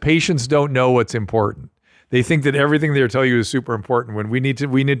that is patients don't know what's important. They think that everything they're telling you is super important when we need to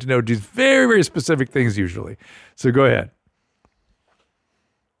know these very, very specific things usually. So go ahead.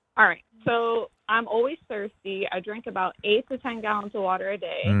 All right. So I'm always thirsty. I drink about 8 to 10 gallons of water a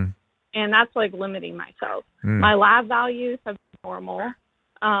day. And that's like limiting myself. My lab values have been normal.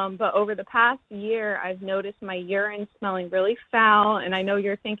 But over the past year, I've noticed my urine smelling really foul. And I know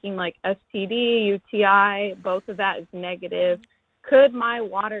you're thinking like STD, UTI, both of that is negative. Could my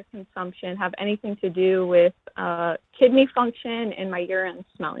water consumption have anything to do with kidney function and my urine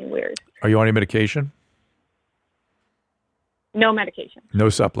smelling weird? Are you on any medication? No medication. No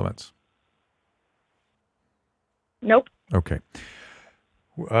supplements? Nope. Okay.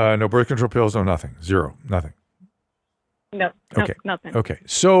 No birth control pills, no nothing. Zero, nothing. No, okay. Nothing. Okay.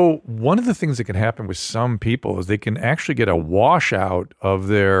 So one of the things that can happen with some people is they can actually get a washout of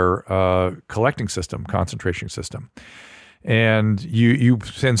their collecting system, concentration system. And you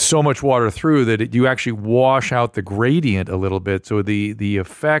send so much water through that you actually wash out the gradient a little bit. So the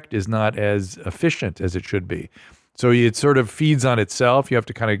effect is not as efficient as it should be. So it sort of feeds on itself. You have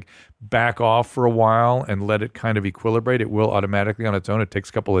to kind of back off for a while and let it kind of equilibrate. It will automatically on its own. It takes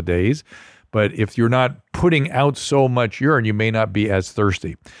a couple of days. But if you're not putting out so much urine, you may not be as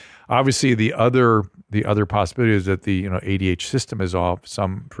thirsty. Obviously, the other possibility is that the ADH system is off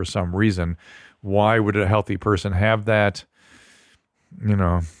for some reason. Why would a healthy person have that?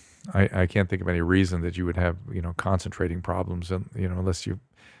 I can't think of any reason that you would have concentrating problems, and unless you've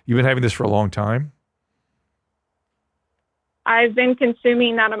been having this for a long time. I've been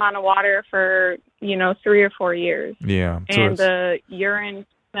consuming that amount of water for 3 or 4 years. Yeah, and the urine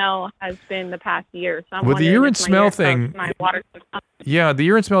smell has been the past year. So the urine smell thing, my water yeah, the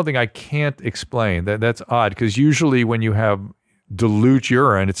urine smell thing I can't explain. That's odd because usually when you have dilute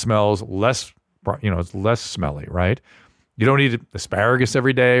urine, it smells less. It's less smelly, right? You don't eat asparagus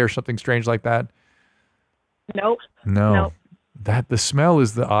every day or something strange like that. Nope. No. Nope. That the smell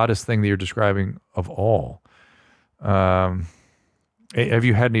is the oddest thing that you're describing of all. Have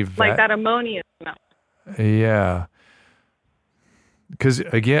you had any like that ammonia smell? Yeah. Because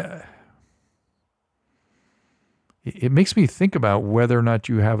again, it makes me think about whether or not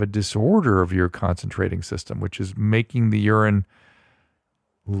you have a disorder of your concentrating system, which is making the urine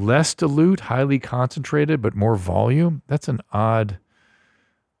less dilute, highly concentrated, but more volume. That's an odd.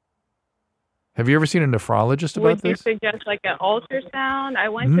 Have you ever seen a nephrologist about this? Would you suggest like an ultrasound? I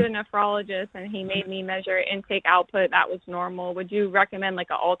went to a nephrologist and he made me measure intake output. That was normal. Would you recommend like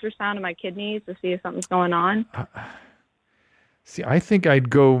an ultrasound of my kidneys to see if something's going on? See, I think I'd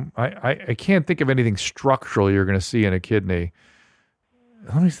go. I can't think of anything structural you're going to see in a kidney.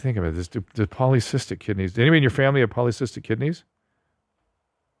 Let me think about this. Do polycystic kidneys? Did anybody in your family have polycystic kidneys?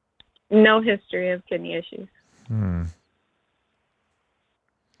 No history of kidney issues.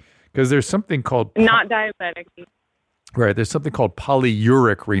 Because there's something called... Not diabetic. Right. There's something called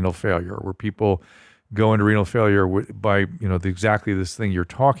polyuric renal failure, where people go into renal failure by, exactly this thing you're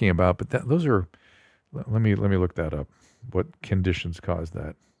talking about. But those are... Let me look that up. What conditions cause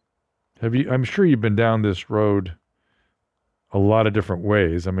that? I'm sure you've been down this road a lot of different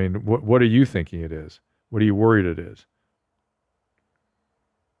ways. I mean, what are you thinking it is? What are you worried it is?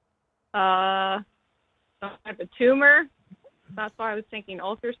 some type of tumor. That's why I was thinking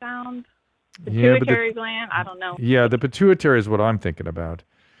ultrasound. Yeah, but Pituitary gland. I don't know. Yeah, the pituitary is what I'm thinking about.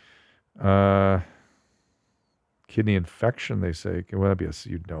 Kidney infection, they say. Well, that'd be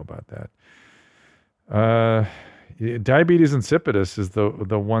you'd know about that. Diabetes insipidus is the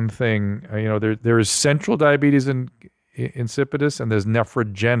one thing. There is central diabetes insipidus, and there's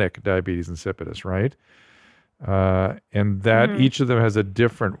nephrogenic diabetes insipidus, right? And that each of them has a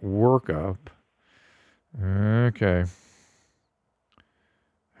different workup. Okay.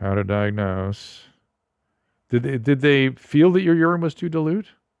 How to diagnose? Did they feel that your urine was too dilute?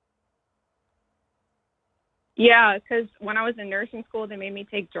 Yeah, because when I was in nursing school, they made me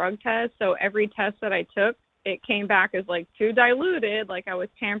take drug tests. So every test that I took, it came back as like too diluted, like I was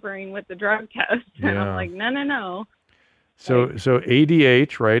tampering with the drug test. And I'm like, no. So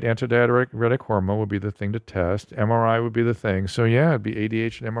ADH, right? Antidiuretic hormone would be the thing to test. MRI would be the thing. So yeah, it'd be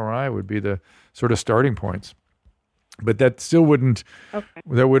ADH and MRI would be the sort of starting points. But that still wouldn't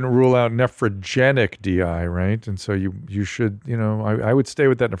rule out nephrogenic DI, right? And so you should, I would stay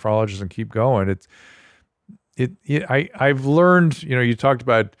with that nephrologist and keep going. I've learned, you talked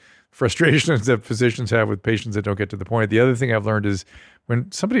about frustrations that physicians have with patients that don't get to the point. The other thing I've learned is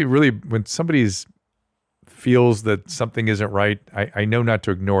when somebody feels that something isn't right, I know not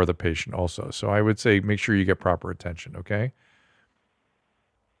to ignore the patient also. So I would say make sure you get proper attention, okay?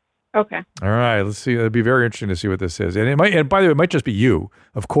 Okay. All right, let's see. It'd be very interesting to see what this is. And by the way, it might just be you,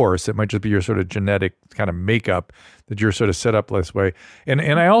 of course. It might just be your sort of genetic kind of makeup that you're sort of set up this way. And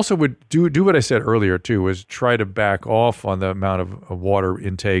I also would do what I said earlier too, is try to back off on the amount of water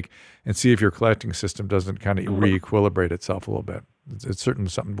intake and see if your collecting system doesn't kind of re-equilibrate itself a little bit. It's certainly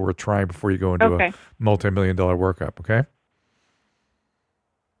something worth trying before you go into a multi-million-dollar workup, okay?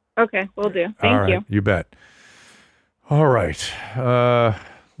 Okay, will do. Thank you. You bet. All right.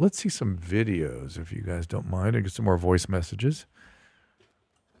 Let's see some videos, if you guys don't mind, and get some more voice messages.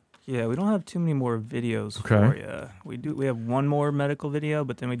 Yeah, we don't have too many more videos for you. We have one more medical video,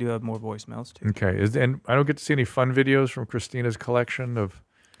 but then we do have more voicemails too. Okay, and I don't get to see any fun videos from Christina's collection of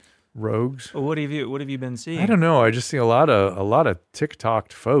rogues. Well, what have you been seeing? I don't know. I just see a lot of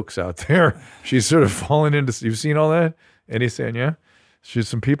TikToked folks out there. She's sort of fallen into. You've seen all that? Eddie saying, yeah. She's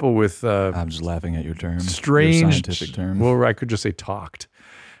some people with. I'm just laughing at your term. Strange your scientific term. Well, I could just say talked.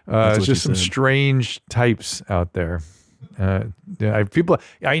 It's just some strange types out there. People.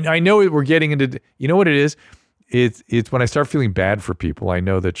 I know we're getting into. You know what it is? It's when I start feeling bad for people. I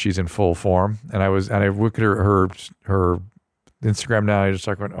know that she's in full form, and I look at her Instagram now. I just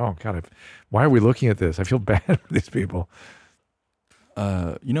start going, oh God, why are we looking at this? I feel bad for these people.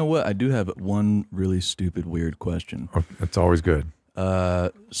 You know what? I do have one really stupid, weird question. Oh, that's always good.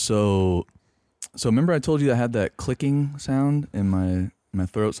 So remember I told you I had that clicking sound in my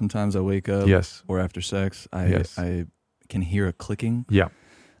throat. Sometimes I wake up, or after sex, I can hear a clicking. Yeah.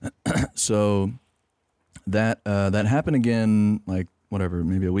 So that happened again, like whatever,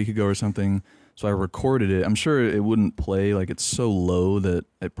 maybe a week ago or something. So I recorded it. I'm sure it wouldn't play, like it's so low that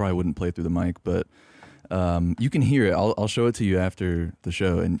it probably wouldn't play through the mic, but you can hear it. I'll show it to you after the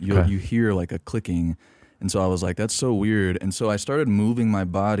show, and you hear like a clicking. And so I was like, that's so weird. And so I started moving my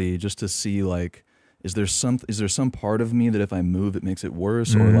body just to see, like, is there some part of me that if I move it makes it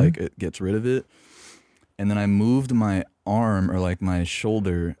worse, or like it gets rid of it? And then I moved my arm, or like my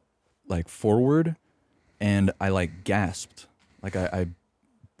shoulder, like forward, and I like gasped, like I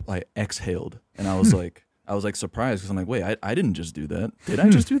exhaled, and I was like surprised, because I'm like, wait, I didn't just do that. Did I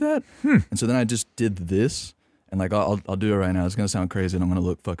just do that? And so then I just did this, and like I'll do it right now. It's gonna sound crazy, and I'm gonna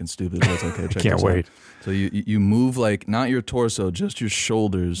look fucking stupid. But it's okay. Check Can't wait. Out. So you move, like, not your torso, just your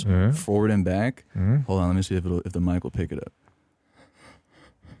shoulders forward and back. Hold on, let me see if the mic will pick it up.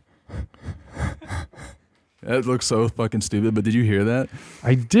 That looks so fucking stupid, but did you hear that?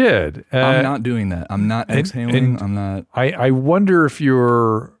 I did. I'm not doing that. I'm not exhaling. I'm not. I wonder if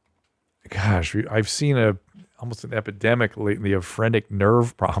you're. Gosh, I've seen almost an epidemic lately of phrenic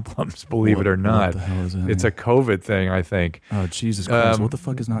nerve problems. Believe it or not, what the hell is that? It's a COVID thing, I think. Oh Jesus Christ! What the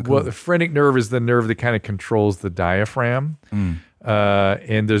fuck is not COVID? Well, the phrenic nerve is the nerve that kind of controls the diaphragm,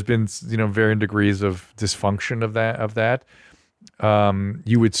 and there's been varying degrees of dysfunction of that.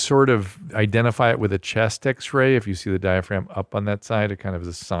 You would sort of identify it with a chest X-ray. If you see the diaphragm up on that side, it kind of is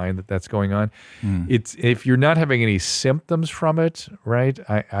a sign that that's going on. It's if you're not having any symptoms from it, right?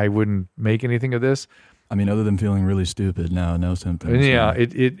 I wouldn't make anything of this. I mean, other than feeling really stupid, no symptoms. Yeah,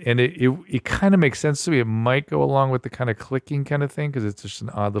 it kind of makes sense to me. It might go along with the kind of clicking kind of thing, because it's just an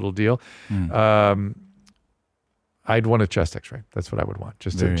odd little deal. I'd want a chest X-ray. That's what I would want.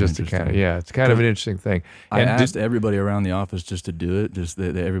 Just to kind of, it's kind of an interesting thing. I asked everybody around the office just to do it. Just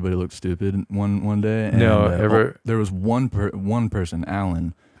that everybody looked stupid one day. And, there was one person,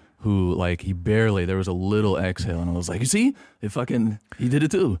 Alan, who like there was a little exhale, and I was like, you see, he did it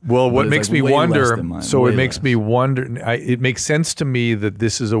too. Well, what makes me wonder? It makes sense to me that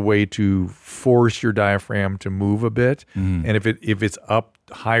this is a way to force your diaphragm to move a bit, and if it's up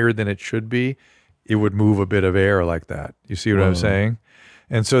higher than it should be, it would move a bit of air like that. You see what I'm saying?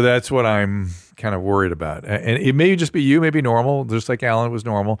 And so that's what I'm kind of worried about. And it may just be you, maybe normal, just like Alan was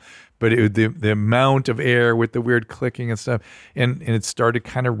normal, but the amount of air with the weird clicking and stuff, and it started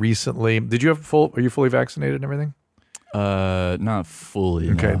kind of recently. Did you have are you fully vaccinated and everything? Not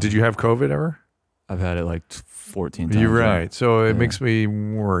fully. Okay. No. Did you have COVID ever? I've had it like 14 times. You're right. So it makes me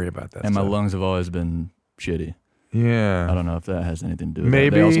worry about that. And my lungs have always been shitty. Yeah. I don't know if that has anything to do with maybe,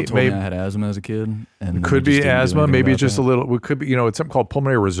 that. They also told me I had asthma as a kid. And it could be asthma. Maybe it's just a little, it could be, it's something called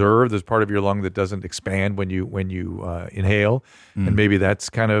pulmonary reserve. There's part of your lung that doesn't expand when you inhale. And maybe that's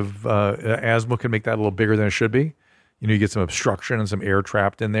kind of, asthma can make that a little bigger than it should be. You get some obstruction and some air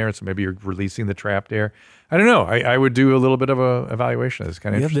trapped in there. So maybe you're releasing the trapped air. I don't know. I would do a little bit of a evaluation. It's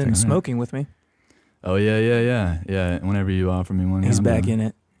kind of interesting. You have been smoking with me. Oh, yeah. Whenever you offer me one. He's back in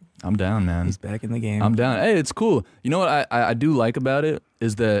it. I'm down, man. He's back in the game. I'm down. Hey, it's cool. You know what I do like about it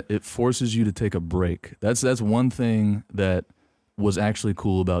is that it forces you to take a break. That's one thing that was actually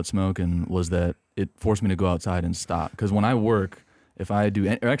cool about smoking, was that it forced me to go outside and stop. Because when I work, if I do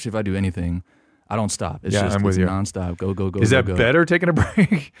anything, I don't stop. It's just I'm with you. nonstop. Go. Is that better, taking a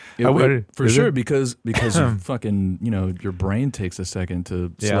break? For sure, because fucking, your brain takes a second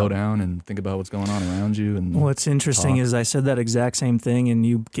to slow down and think about what's going on around you. And what's interesting is I said that exact same thing, and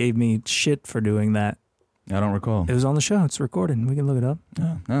you gave me shit for doing that. I don't recall. It was on the show. It's recorded. We can look it up.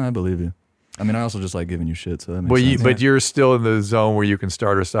 No, I believe you. I mean, I also just like giving you shit, so that makes sense. But you're still in the zone where you can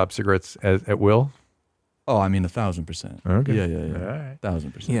start or stop cigarettes at will? Oh, I mean, 1,000%. Okay. Yeah. All right.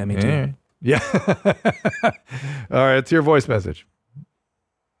 1,000%. Yeah, me too. Yeah. All right, it's your voice message.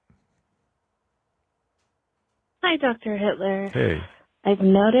 Hi, Dr. Hitler. Hey. I've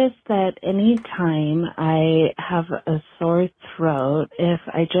noticed that any time I have a sore throat, if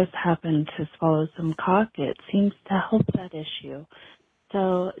I just happen to swallow some caulk, it seems to help that issue.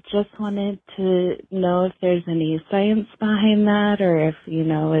 So just wanted to know if there's any science behind that, or if,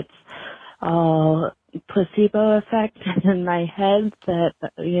 it's all placebo effect in my head that,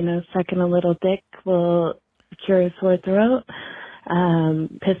 sucking a little dick will cure a sore throat.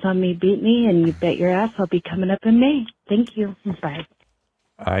 Piss on me, beat me, and you bet your ass I'll be coming up in May. Thank you. Bye.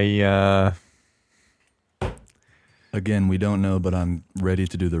 Again, we don't know, but I'm ready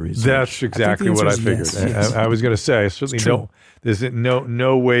to do the research. That's exactly what I figured. Yes. I was going to say, certainly there's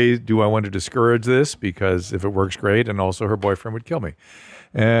no way do I want to discourage this, because if it works, great, and also her boyfriend would kill me.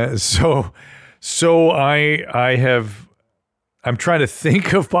 So I'm trying to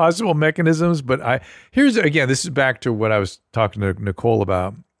think of possible mechanisms, but this is back to what I was talking to Nicole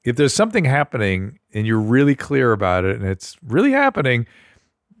about. If there's something happening and you're really clear about it and it's really happening,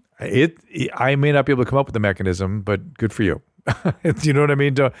 I may not be able to come up with the mechanism, but good for you. You know what I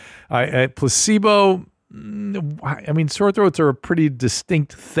mean? Placebo, sore throats are a pretty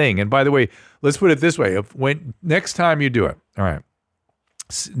distinct thing. And by the way, let's put it this way. Next time you do it, all right,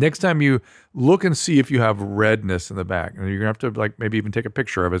 next time you look and see if you have redness in the back, and you're gonna have to maybe even take a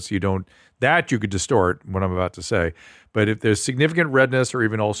picture of it so you don't. That you could distort what I'm about to say. But if there's significant redness or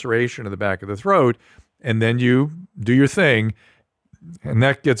even ulceration in the back of the throat, and then you do your thing, and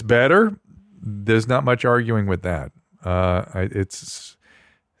that gets better, there's not much arguing with that. I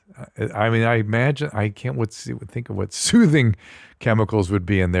imagine I can't think of what soothing chemicals would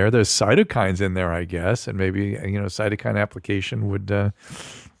be in there. There's cytokines in there, I guess, and maybe cytokine application would.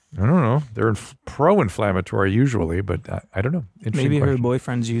 I don't know. They're pro-inflammatory usually, but I don't know. Maybe her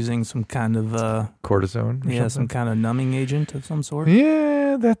boyfriend's using some kind of cortisone. Yeah, some kind of numbing agent of some sort.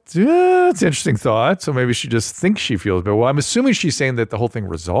 Yeah, that's an interesting thought. So maybe she just thinks she feels better. Well, I'm assuming she's saying that the whole thing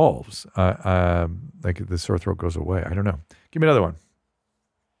resolves, like the sore throat goes away. I don't know. Give me another one.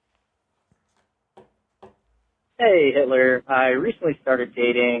 Hey, Hitler. I recently started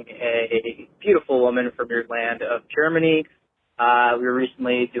dating a beautiful woman from your land of Germany. We were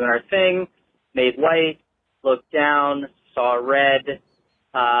recently doing our thing, made light, looked down, saw red,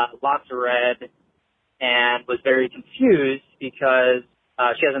 lots of red, and was very confused because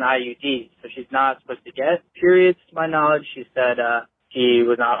she has an IUD, so she's not supposed to get periods, to my knowledge. She said she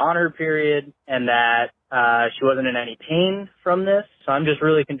was not on her period and that she wasn't in any pain from this. So I'm just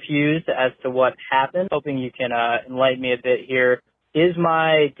really confused as to what happened. Hoping you can enlighten me a bit here. Is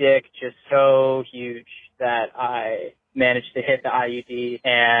my dick just so huge that I managed to hit the IUD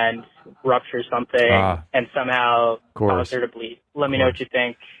and rupture something and somehow cause her to bleed. Let me know what you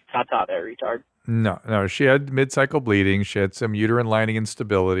think. Ta-ta there, retard. No. She had mid-cycle bleeding. She had some uterine lining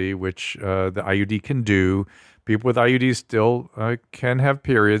instability, which the IUD can do. People with IUDs still can have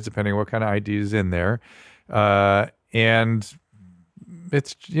periods, depending on what kind of IUD is in there. And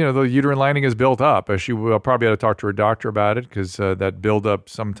it's, the uterine lining is built up. She will probably have to talk to her doctor about it, because that buildup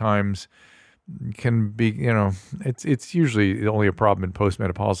sometimes can be, it's usually only a problem in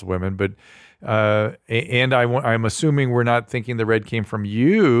postmenopausal women. But and I'm assuming we're not thinking the red came from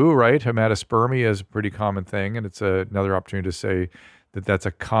you, right? Hematospermia is a pretty common thing, and it's another opportunity to say that that's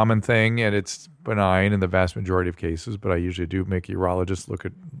a common thing, and it's benign in the vast majority of cases. But I usually do make urologists look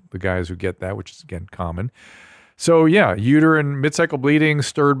at the guys who get that, which is, again, common. So yeah, uterine mid-cycle bleeding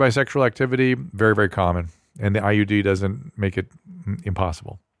stirred by sexual activity, very, very common. And the IUD doesn't make it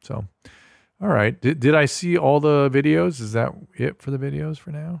impossible. So, all right. Did I see all the videos? Is that it for the videos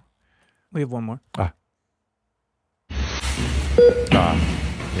for now? We have one more. Yeah.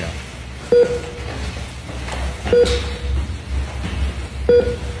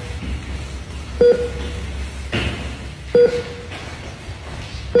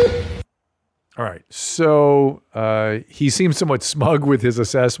 All right. So he seems somewhat smug with his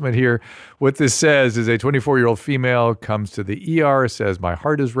assessment here. What this says is a 24-year-old female comes to the ER, says, my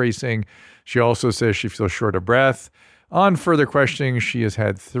heart is racing. She also says she feels short of breath. On further questioning, she has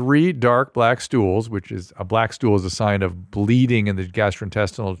had 3 dark black stools, which is a black stool is a sign of bleeding in the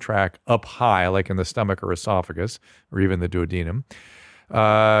gastrointestinal tract up high, like in the stomach or esophagus, or even the duodenum.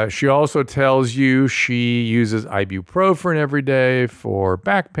 She also tells you she uses ibuprofen every day for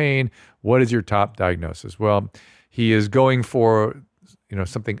back pain. What is your top diagnosis? Well, he is going for,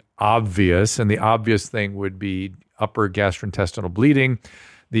 something obvious, and the obvious thing would be upper gastrointestinal bleeding.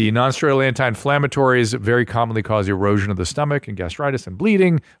 The non-steroidal anti-inflammatories very commonly cause erosion of the stomach and gastritis and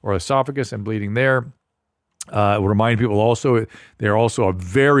bleeding, or esophagus and bleeding there. We'll remind people also, they're also a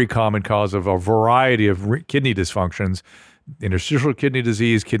very common cause of a variety of kidney dysfunctions. Interstitial kidney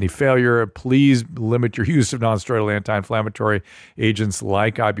disease, kidney failure. Please limit your use of non-steroidal anti-inflammatory agents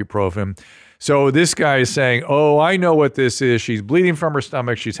like ibuprofen. So this guy is saying, oh, I know what this is. She's bleeding from her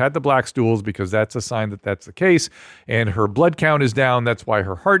stomach. She's had the black stools because that's a sign that that's the case. And her blood count is down. That's why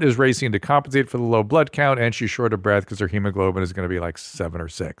her heart is racing to compensate for the low blood count. And she's short of breath because her hemoglobin is going to be like 7 or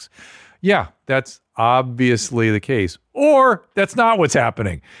 6. Yeah, that's obviously the case. Or that's not what's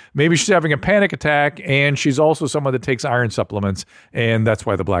happening. Maybe she's having a panic attack, and she's also someone that takes iron supplements, and that's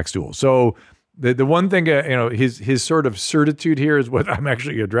why the black stool. So the one thing, his sort of certitude here is what I'm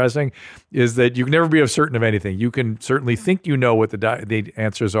actually addressing, is that you can never be certain of anything. You can certainly think you know what the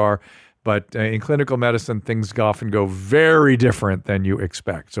answers are, but in clinical medicine, things often go very different than you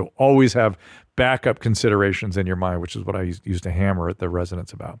expect. So always have backup considerations in your mind, which is what I used to hammer at the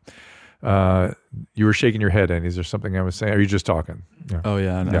residents about. You were shaking your head, and is there something I was saying? Are you just talking? Yeah. Oh,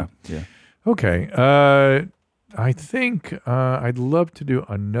 yeah. No. Yeah. Okay. I think I'd love to do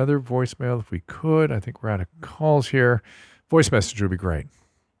another voicemail if we could. I think we're out of calls here. Voice message would be great.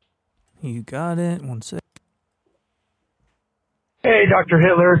 You got it. 1 sec. Hey, Dr.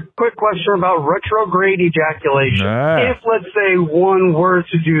 Hitler. Quick question about retrograde ejaculation. If, let's say, one were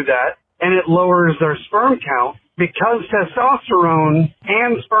to do that and it lowers their sperm count, because testosterone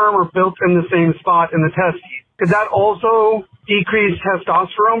and sperm are built in the same spot in the testes, could that also decrease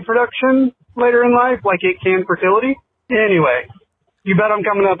testosterone production later in life, like it can fertility? Anyway, you bet I'm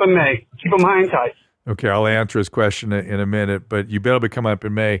coming up in May. Keep them high and tight. Okay, I'll answer his question in a minute, but you better be coming up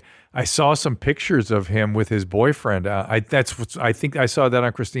in May. I saw some pictures of him with his boyfriend. I think I saw that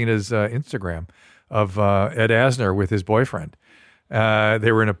on Christina's Instagram of Ed Asner with his boyfriend.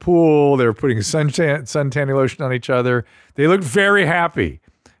 They were in a pool. They were putting suntan lotion on each other. They looked very happy.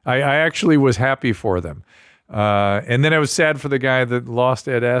 I actually was happy for them. And then I was sad for the guy that lost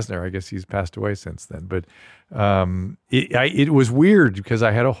Ed Asner. I guess he's passed away since then. But it was weird because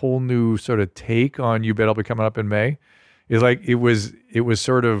I had a whole new sort of take on You Bet I'll Be Coming Up in May. It was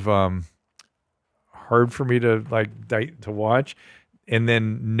sort of hard for me to watch. And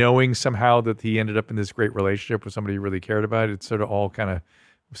then knowing somehow that he ended up in this great relationship with somebody he really cared about, it sort of all kind of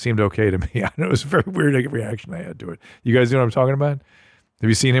seemed okay to me. I know it was a very weird reaction I had to it. You guys know what I'm talking about? Have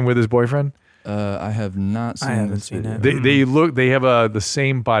you seen him with his boyfriend? I have not seen. I haven't seen it. They have the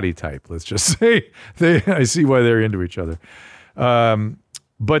same body type. Let's just say I see why they're into each other.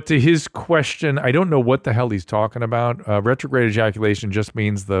 But to his question, I don't know what the hell he's talking about. Retrograde ejaculation just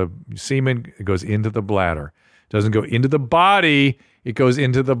means the semen goes into the bladder. It doesn't go into the body. It goes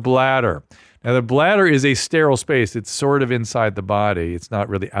into the bladder. Now, the bladder is a sterile space. It's sort of inside the body. It's not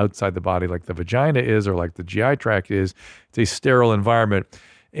really outside the body like the vagina is or like the GI tract is. It's a sterile environment.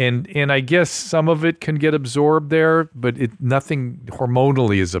 And I guess some of it can get absorbed there, but nothing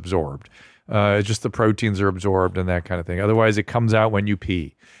hormonally is absorbed. It's just the proteins are absorbed and that kind of thing. Otherwise, it comes out when you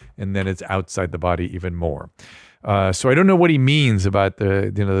pee, and then it's outside the body even more. So I don't know what he means about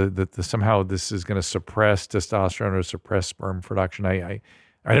that somehow this is going to suppress testosterone or suppress sperm production. I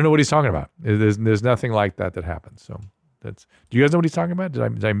don't know what he's talking about. There's nothing like that happens. So do you guys know what he's talking about?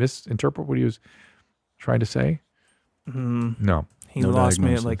 Did I misinterpret what he was trying to say? No. He lost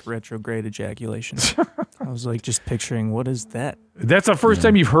me at like retrograde ejaculation. I was like just picturing, what is that? That's the first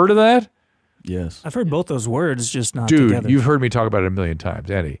time you've heard of that? Yes. I've heard both those words, just not Dude, together. you've heard me talk about it a million times,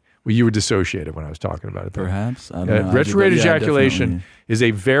 Eddie. Well, you were dissociated when I was talking about it. Perhaps. I don't know. Retrograde ejaculation definitely. is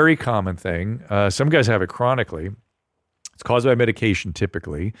a very common thing. Some guys have it chronically. It's caused by medication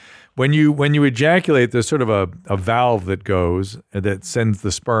typically. When you ejaculate, there's sort of a valve that goes that sends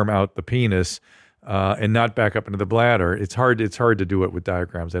the sperm out the penis and not back up into the bladder. It's hard to do it with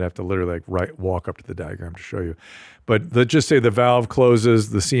diagrams. I'd have to literally walk up to the diagram to show you. But let's just say the valve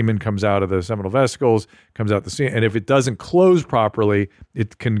closes, the semen comes out of the seminal vesicles, comes out the semen, and if it doesn't close properly,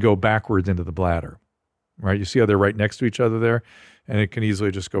 it can go backwards into the bladder. Right? You see how they're right next to each other there? And it can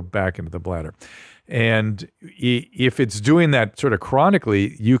easily just go back into the bladder. And if it's doing that sort of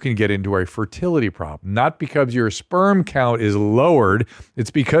chronically, you can get into a fertility problem. Not because your sperm count is lowered,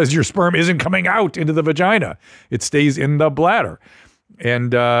 it's because your sperm isn't coming out into the vagina. It stays in the bladder.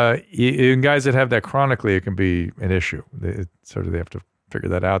 And in guys that have that chronically, it can be an issue. They have to figure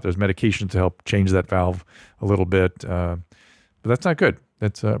that out. There's medication to help change that valve a little bit. But that's not good.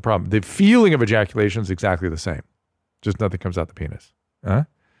 That's a problem. The feeling of ejaculation is exactly the same. Just nothing comes out the penis. Huh?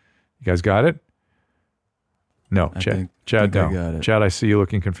 You guys got it? No, Chad, I no. got it. Chad, I see you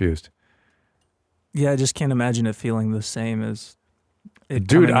looking confused. Yeah, I just can't imagine it feeling the same as it.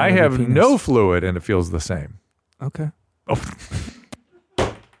 Dude, coming out I of the have penis. no fluid and it feels the same. Okay. Oh.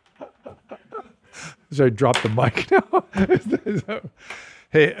 Should I drop the mic now?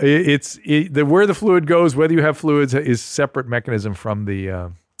 Hey, where the fluid goes, whether you have fluids, is separate mechanism from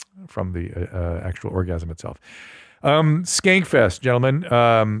the actual orgasm itself. Skankfest,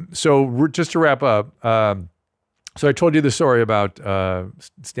 gentlemen. So just to wrap up, so I told you the story about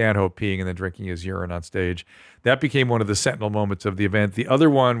Stanhope peeing and then drinking his urine on stage. That became one of the sentinel moments of the event. The other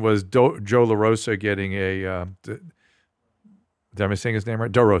one was Joe LaRosa getting a. Am I saying his name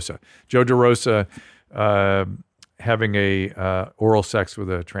right? DeRosa. Joe DeRosa having a oral sex with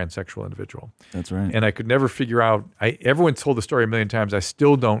a transsexual individual. That's right. And I could never figure out. Everyone's told the story a million times. I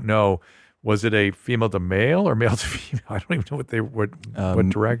still don't know. Was it a female to male or male to female? I don't even know what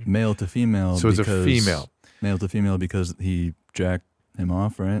direct. Male to female. So it's a female. Male to female because he jacked him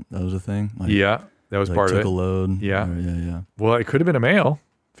off, right? That was a thing. Yeah, that was part of it. Took a load. Yeah. Yeah. Well, it could have been a male,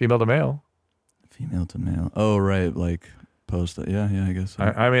 female to male. Female to male. Oh, right. Like post. Yeah, I guess so.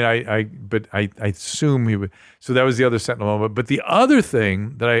 I assume he would. So that was the other sentinel moment. But the other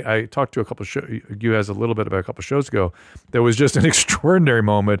thing that I talked to a couple you guys a little bit about a couple shows ago, that was just an extraordinary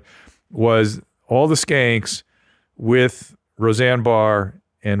moment, was all the skanks with Roseanne Barr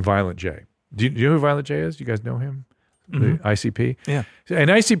and Violent J. Do you know who Violent J is? You guys know him? Mm-hmm. The ICP? Yeah. And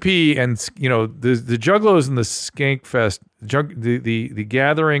ICP and, the Juggalos and the Skank Fest, the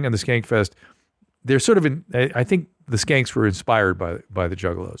Gathering and the Skank Fest, they're sort of I think the Skanks were inspired by the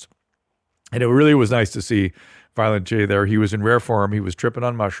Juggalos. And it really was nice to see Violent J there. He was in rare form. He was tripping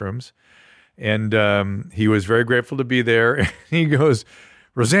on mushrooms. And he was very grateful to be there. And he goes,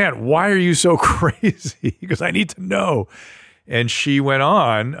 Roseanne, why are you so crazy? He goes, I need to know. And she went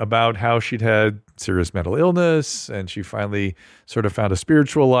on about how she'd had serious mental illness and she finally sort of found a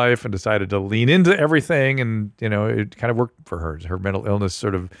spiritual life and decided to lean into everything. And, it kind of worked for her. Her mental illness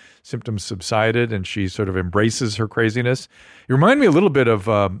sort of symptoms subsided and she sort of embraces her craziness. It reminded me a little bit of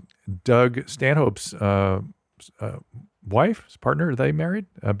Doug Stanhope's wife, his partner. Are they married?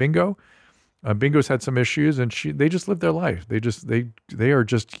 Bingo. Bingo's had some issues and they just live their life. They are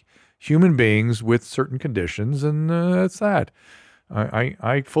just human beings with certain conditions, and that's that.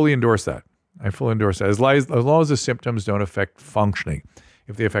 I fully endorse that. As long as the symptoms don't affect functioning.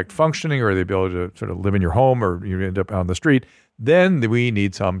 If they affect functioning or the ability to sort of live in your home or you end up on the street, then we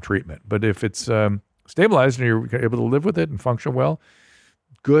need some treatment. But if it's stabilized and you're able to live with it and function well,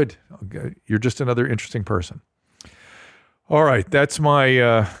 good. You're just another interesting person. All right, that's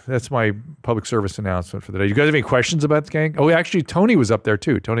my public service announcement for the day. You guys have any questions about the gang? Oh, actually, Tony was up there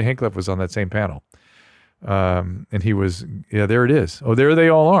too. Tony Hincliffe was on that same panel, and he was. Yeah, there it is. Oh, there they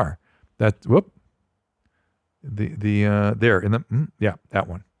all are. That there in the that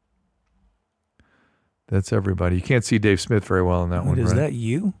one. That's everybody. You can't see Dave Smith very well in that one, Is right? that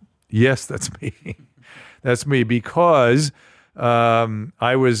you? Yes, that's me. That's me because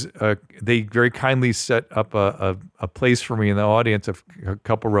I was. They very kindly set up a place for me in the audience a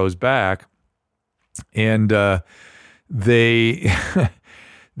couple rows back, and they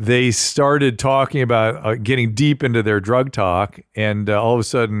they started talking about getting deep into their drug talk, and all of a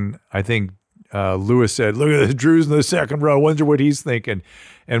sudden, I think Lewis said, "Look at this, Drew's in the second row. Wonder what he's thinking,"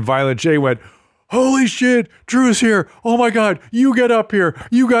 and Violent J went, "Holy shit, Drew's here. Oh my God, you get up here.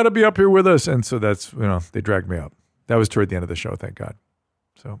 You got to be up here with us." And so that's, they dragged me up. That was toward the end of the show, thank God.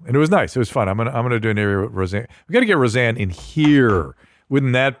 So, and it was nice. It was fun. I'm gonna do an interview with Roseanne. We got to get Roseanne in here.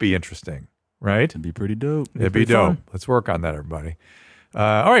 Wouldn't that be interesting? Right? It'd be pretty dope. It'd be dope. Let's work on that, everybody.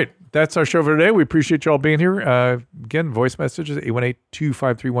 All right, that's our show for today. We appreciate you all being here. Again, voice messages,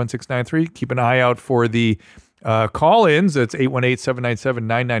 818-253-1693. Keep an eye out for the call-ins. That's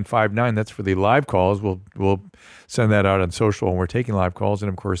 818-797-9959. That's for the live calls. We'll send that out on social when we're taking live calls. And,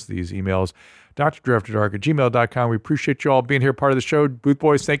 of course, these emails, drdrewafterdark@gmail.com. We appreciate you all being here, part of the show. Booth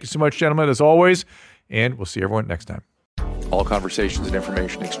Boys, thank you so much, gentlemen, as always. And we'll see everyone next time. All conversations and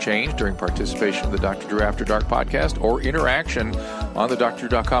information exchanged during participation of the Dr. Drew After Dark podcast or interaction on the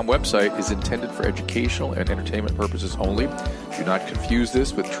drdrew.com website is intended for educational and entertainment purposes only. Do not confuse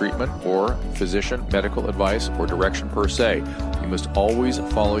this with treatment or physician medical advice or direction per se. You must always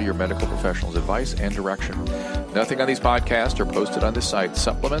follow your medical professional's advice and direction. Nothing on these podcasts or posted on this site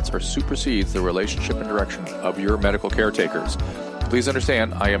supplements or supersedes the relationship and direction of your medical caretakers. Please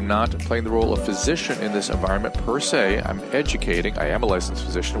understand, I am not playing the role of physician in this environment per se. I'm educating. I am a licensed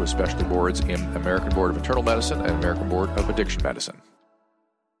physician with specialty boards in American Board of Internal Medicine and American Board of Addiction Medicine.